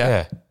 Yeah.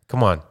 Yeah.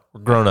 Come on.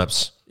 We're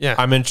grown-ups. Yeah.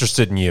 I'm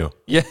interested in you.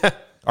 Yeah.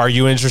 Are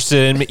you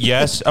interested in me?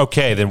 Yes?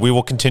 Okay, then we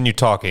will continue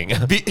talking.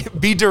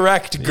 Be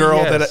direct, girl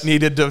Yes. that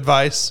needed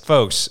advice.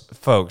 folks.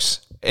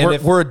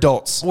 And We're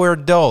adults. we're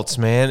adults,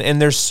 man. And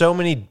there's so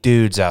many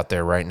dudes out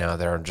there right now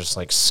that are just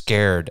like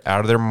scared out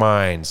of their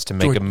minds to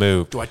make a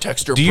move. Do I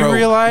text her? Do you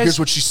realize? Here's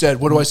what she said.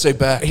 What do I say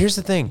back? Here's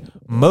the thing.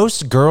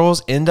 Most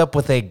girls end up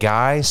with a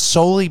guy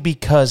solely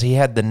because he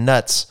had the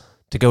nuts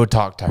to go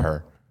talk to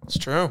her. It's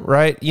true.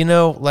 Right?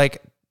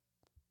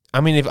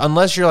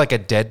 Unless you're like a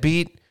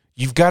deadbeat,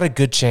 you've got a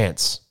good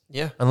chance.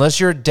 Yeah. Unless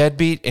you're a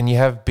deadbeat and you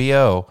have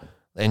BO,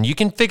 and you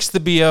can fix the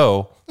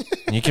BO,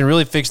 and you can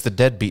really fix the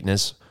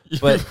deadbeatness.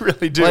 But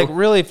really do. Like,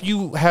 really, if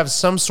you have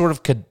some sort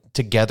of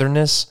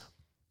togetherness,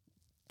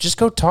 just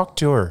go talk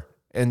to her,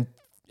 and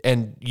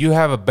you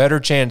have a better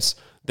chance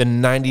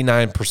than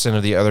 99%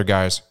 of the other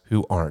guys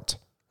who aren't.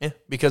 Yeah,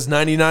 because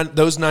 99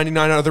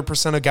 other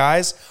percent of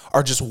guys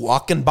are just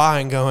walking by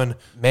and going,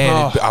 Man,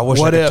 "Oh, I wish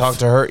I what could if? talk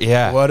to her.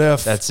 Yeah. What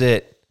if?" That's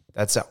it.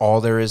 That's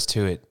all there is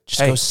to it.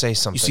 Just Hey, go say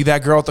something. You see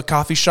that girl at the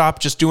coffee shop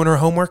just doing her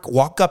homework?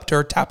 Walk up to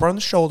her, tap her on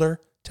the shoulder,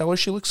 tell her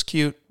she looks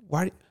cute,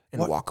 and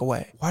walk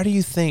away. Why do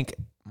you think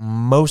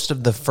most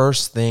of the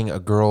first thing a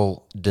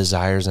girl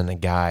desires in a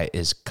guy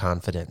is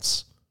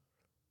confidence?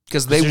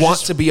 Because they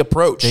want to be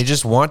approached. They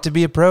just want to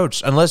be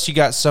approached. Unless you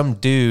got some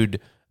dude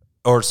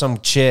or some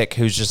chick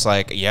who's just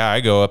like, yeah, I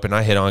go up and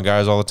I hit on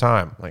guys all the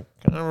time. Like,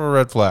 kind of a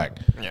red flag.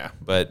 Yeah.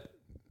 But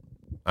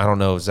I don't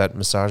know. Is that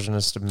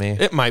misogynist of me?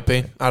 It might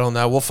be. I don't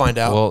know. We'll find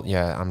out. Well,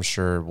 yeah, I'm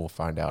sure we'll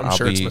find out. I'm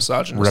sure it's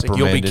misogynistic.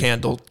 You'll be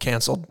canceled.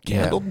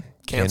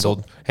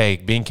 Hey,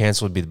 being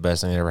canceled would be the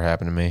best thing that ever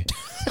happened to me.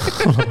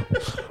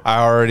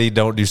 I already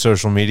don't do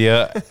social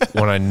media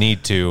when I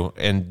need to,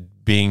 and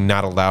being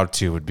not allowed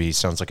to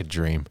sounds like a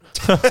dream.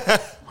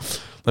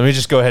 Let me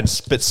just go ahead and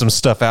spit some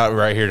stuff out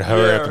right here to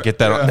hurry up and get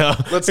that on. No,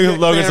 Let's get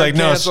Logan's like,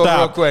 no, canceled stop,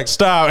 real quick.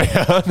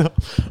 stop. No.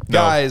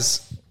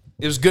 Guys,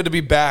 it was good to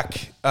be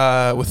back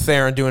with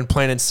Theron doing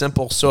Plain and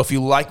Simple. So if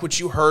you like what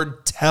you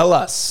heard, tell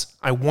us.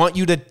 I want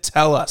you to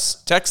tell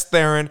us. Text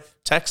Theron,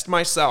 text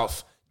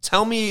myself.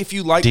 Tell me if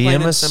you like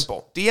Plain and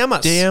Simple. DM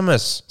us. DM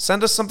us.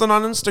 Send us something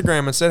on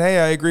Instagram and said, hey,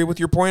 I agree with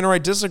your point or I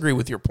disagree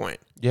with your point.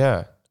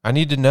 Yeah. I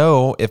need to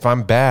know if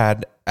I'm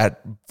bad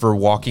for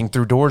walking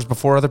through doors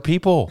before other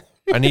people.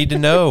 I need to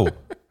know.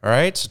 All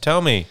right? So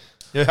tell me.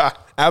 Yeah,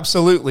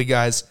 absolutely,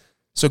 guys.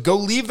 So go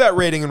leave that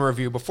rating and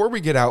review. Before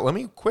we get out, let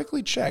me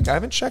quickly check. I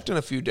haven't checked in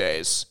a few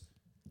days.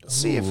 Let's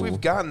see if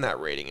we've gotten that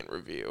rating and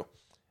review.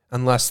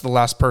 Unless the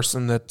last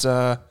person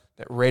that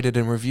rated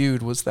and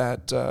reviewed was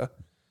that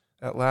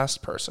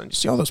last person. You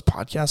see all those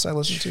podcasts I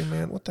listen to,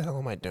 man? What the hell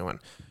am I doing?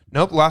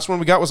 Nope, last one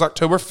we got was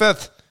October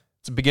 5th.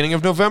 It's the beginning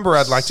of November.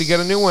 I'd like to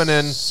get a new one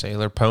in.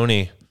 Sailor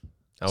Pony.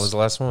 That was the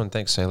last one.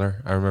 Thanks,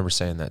 Sailor. I remember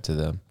saying that to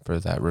them for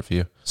that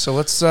review. So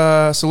let's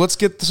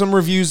get some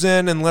reviews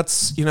in and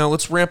let's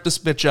ramp this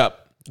bitch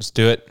up. Let's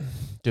do it.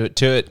 Do it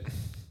to it.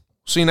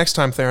 See you next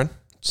time, Theron.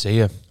 See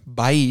ya.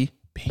 Bye.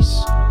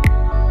 Peace.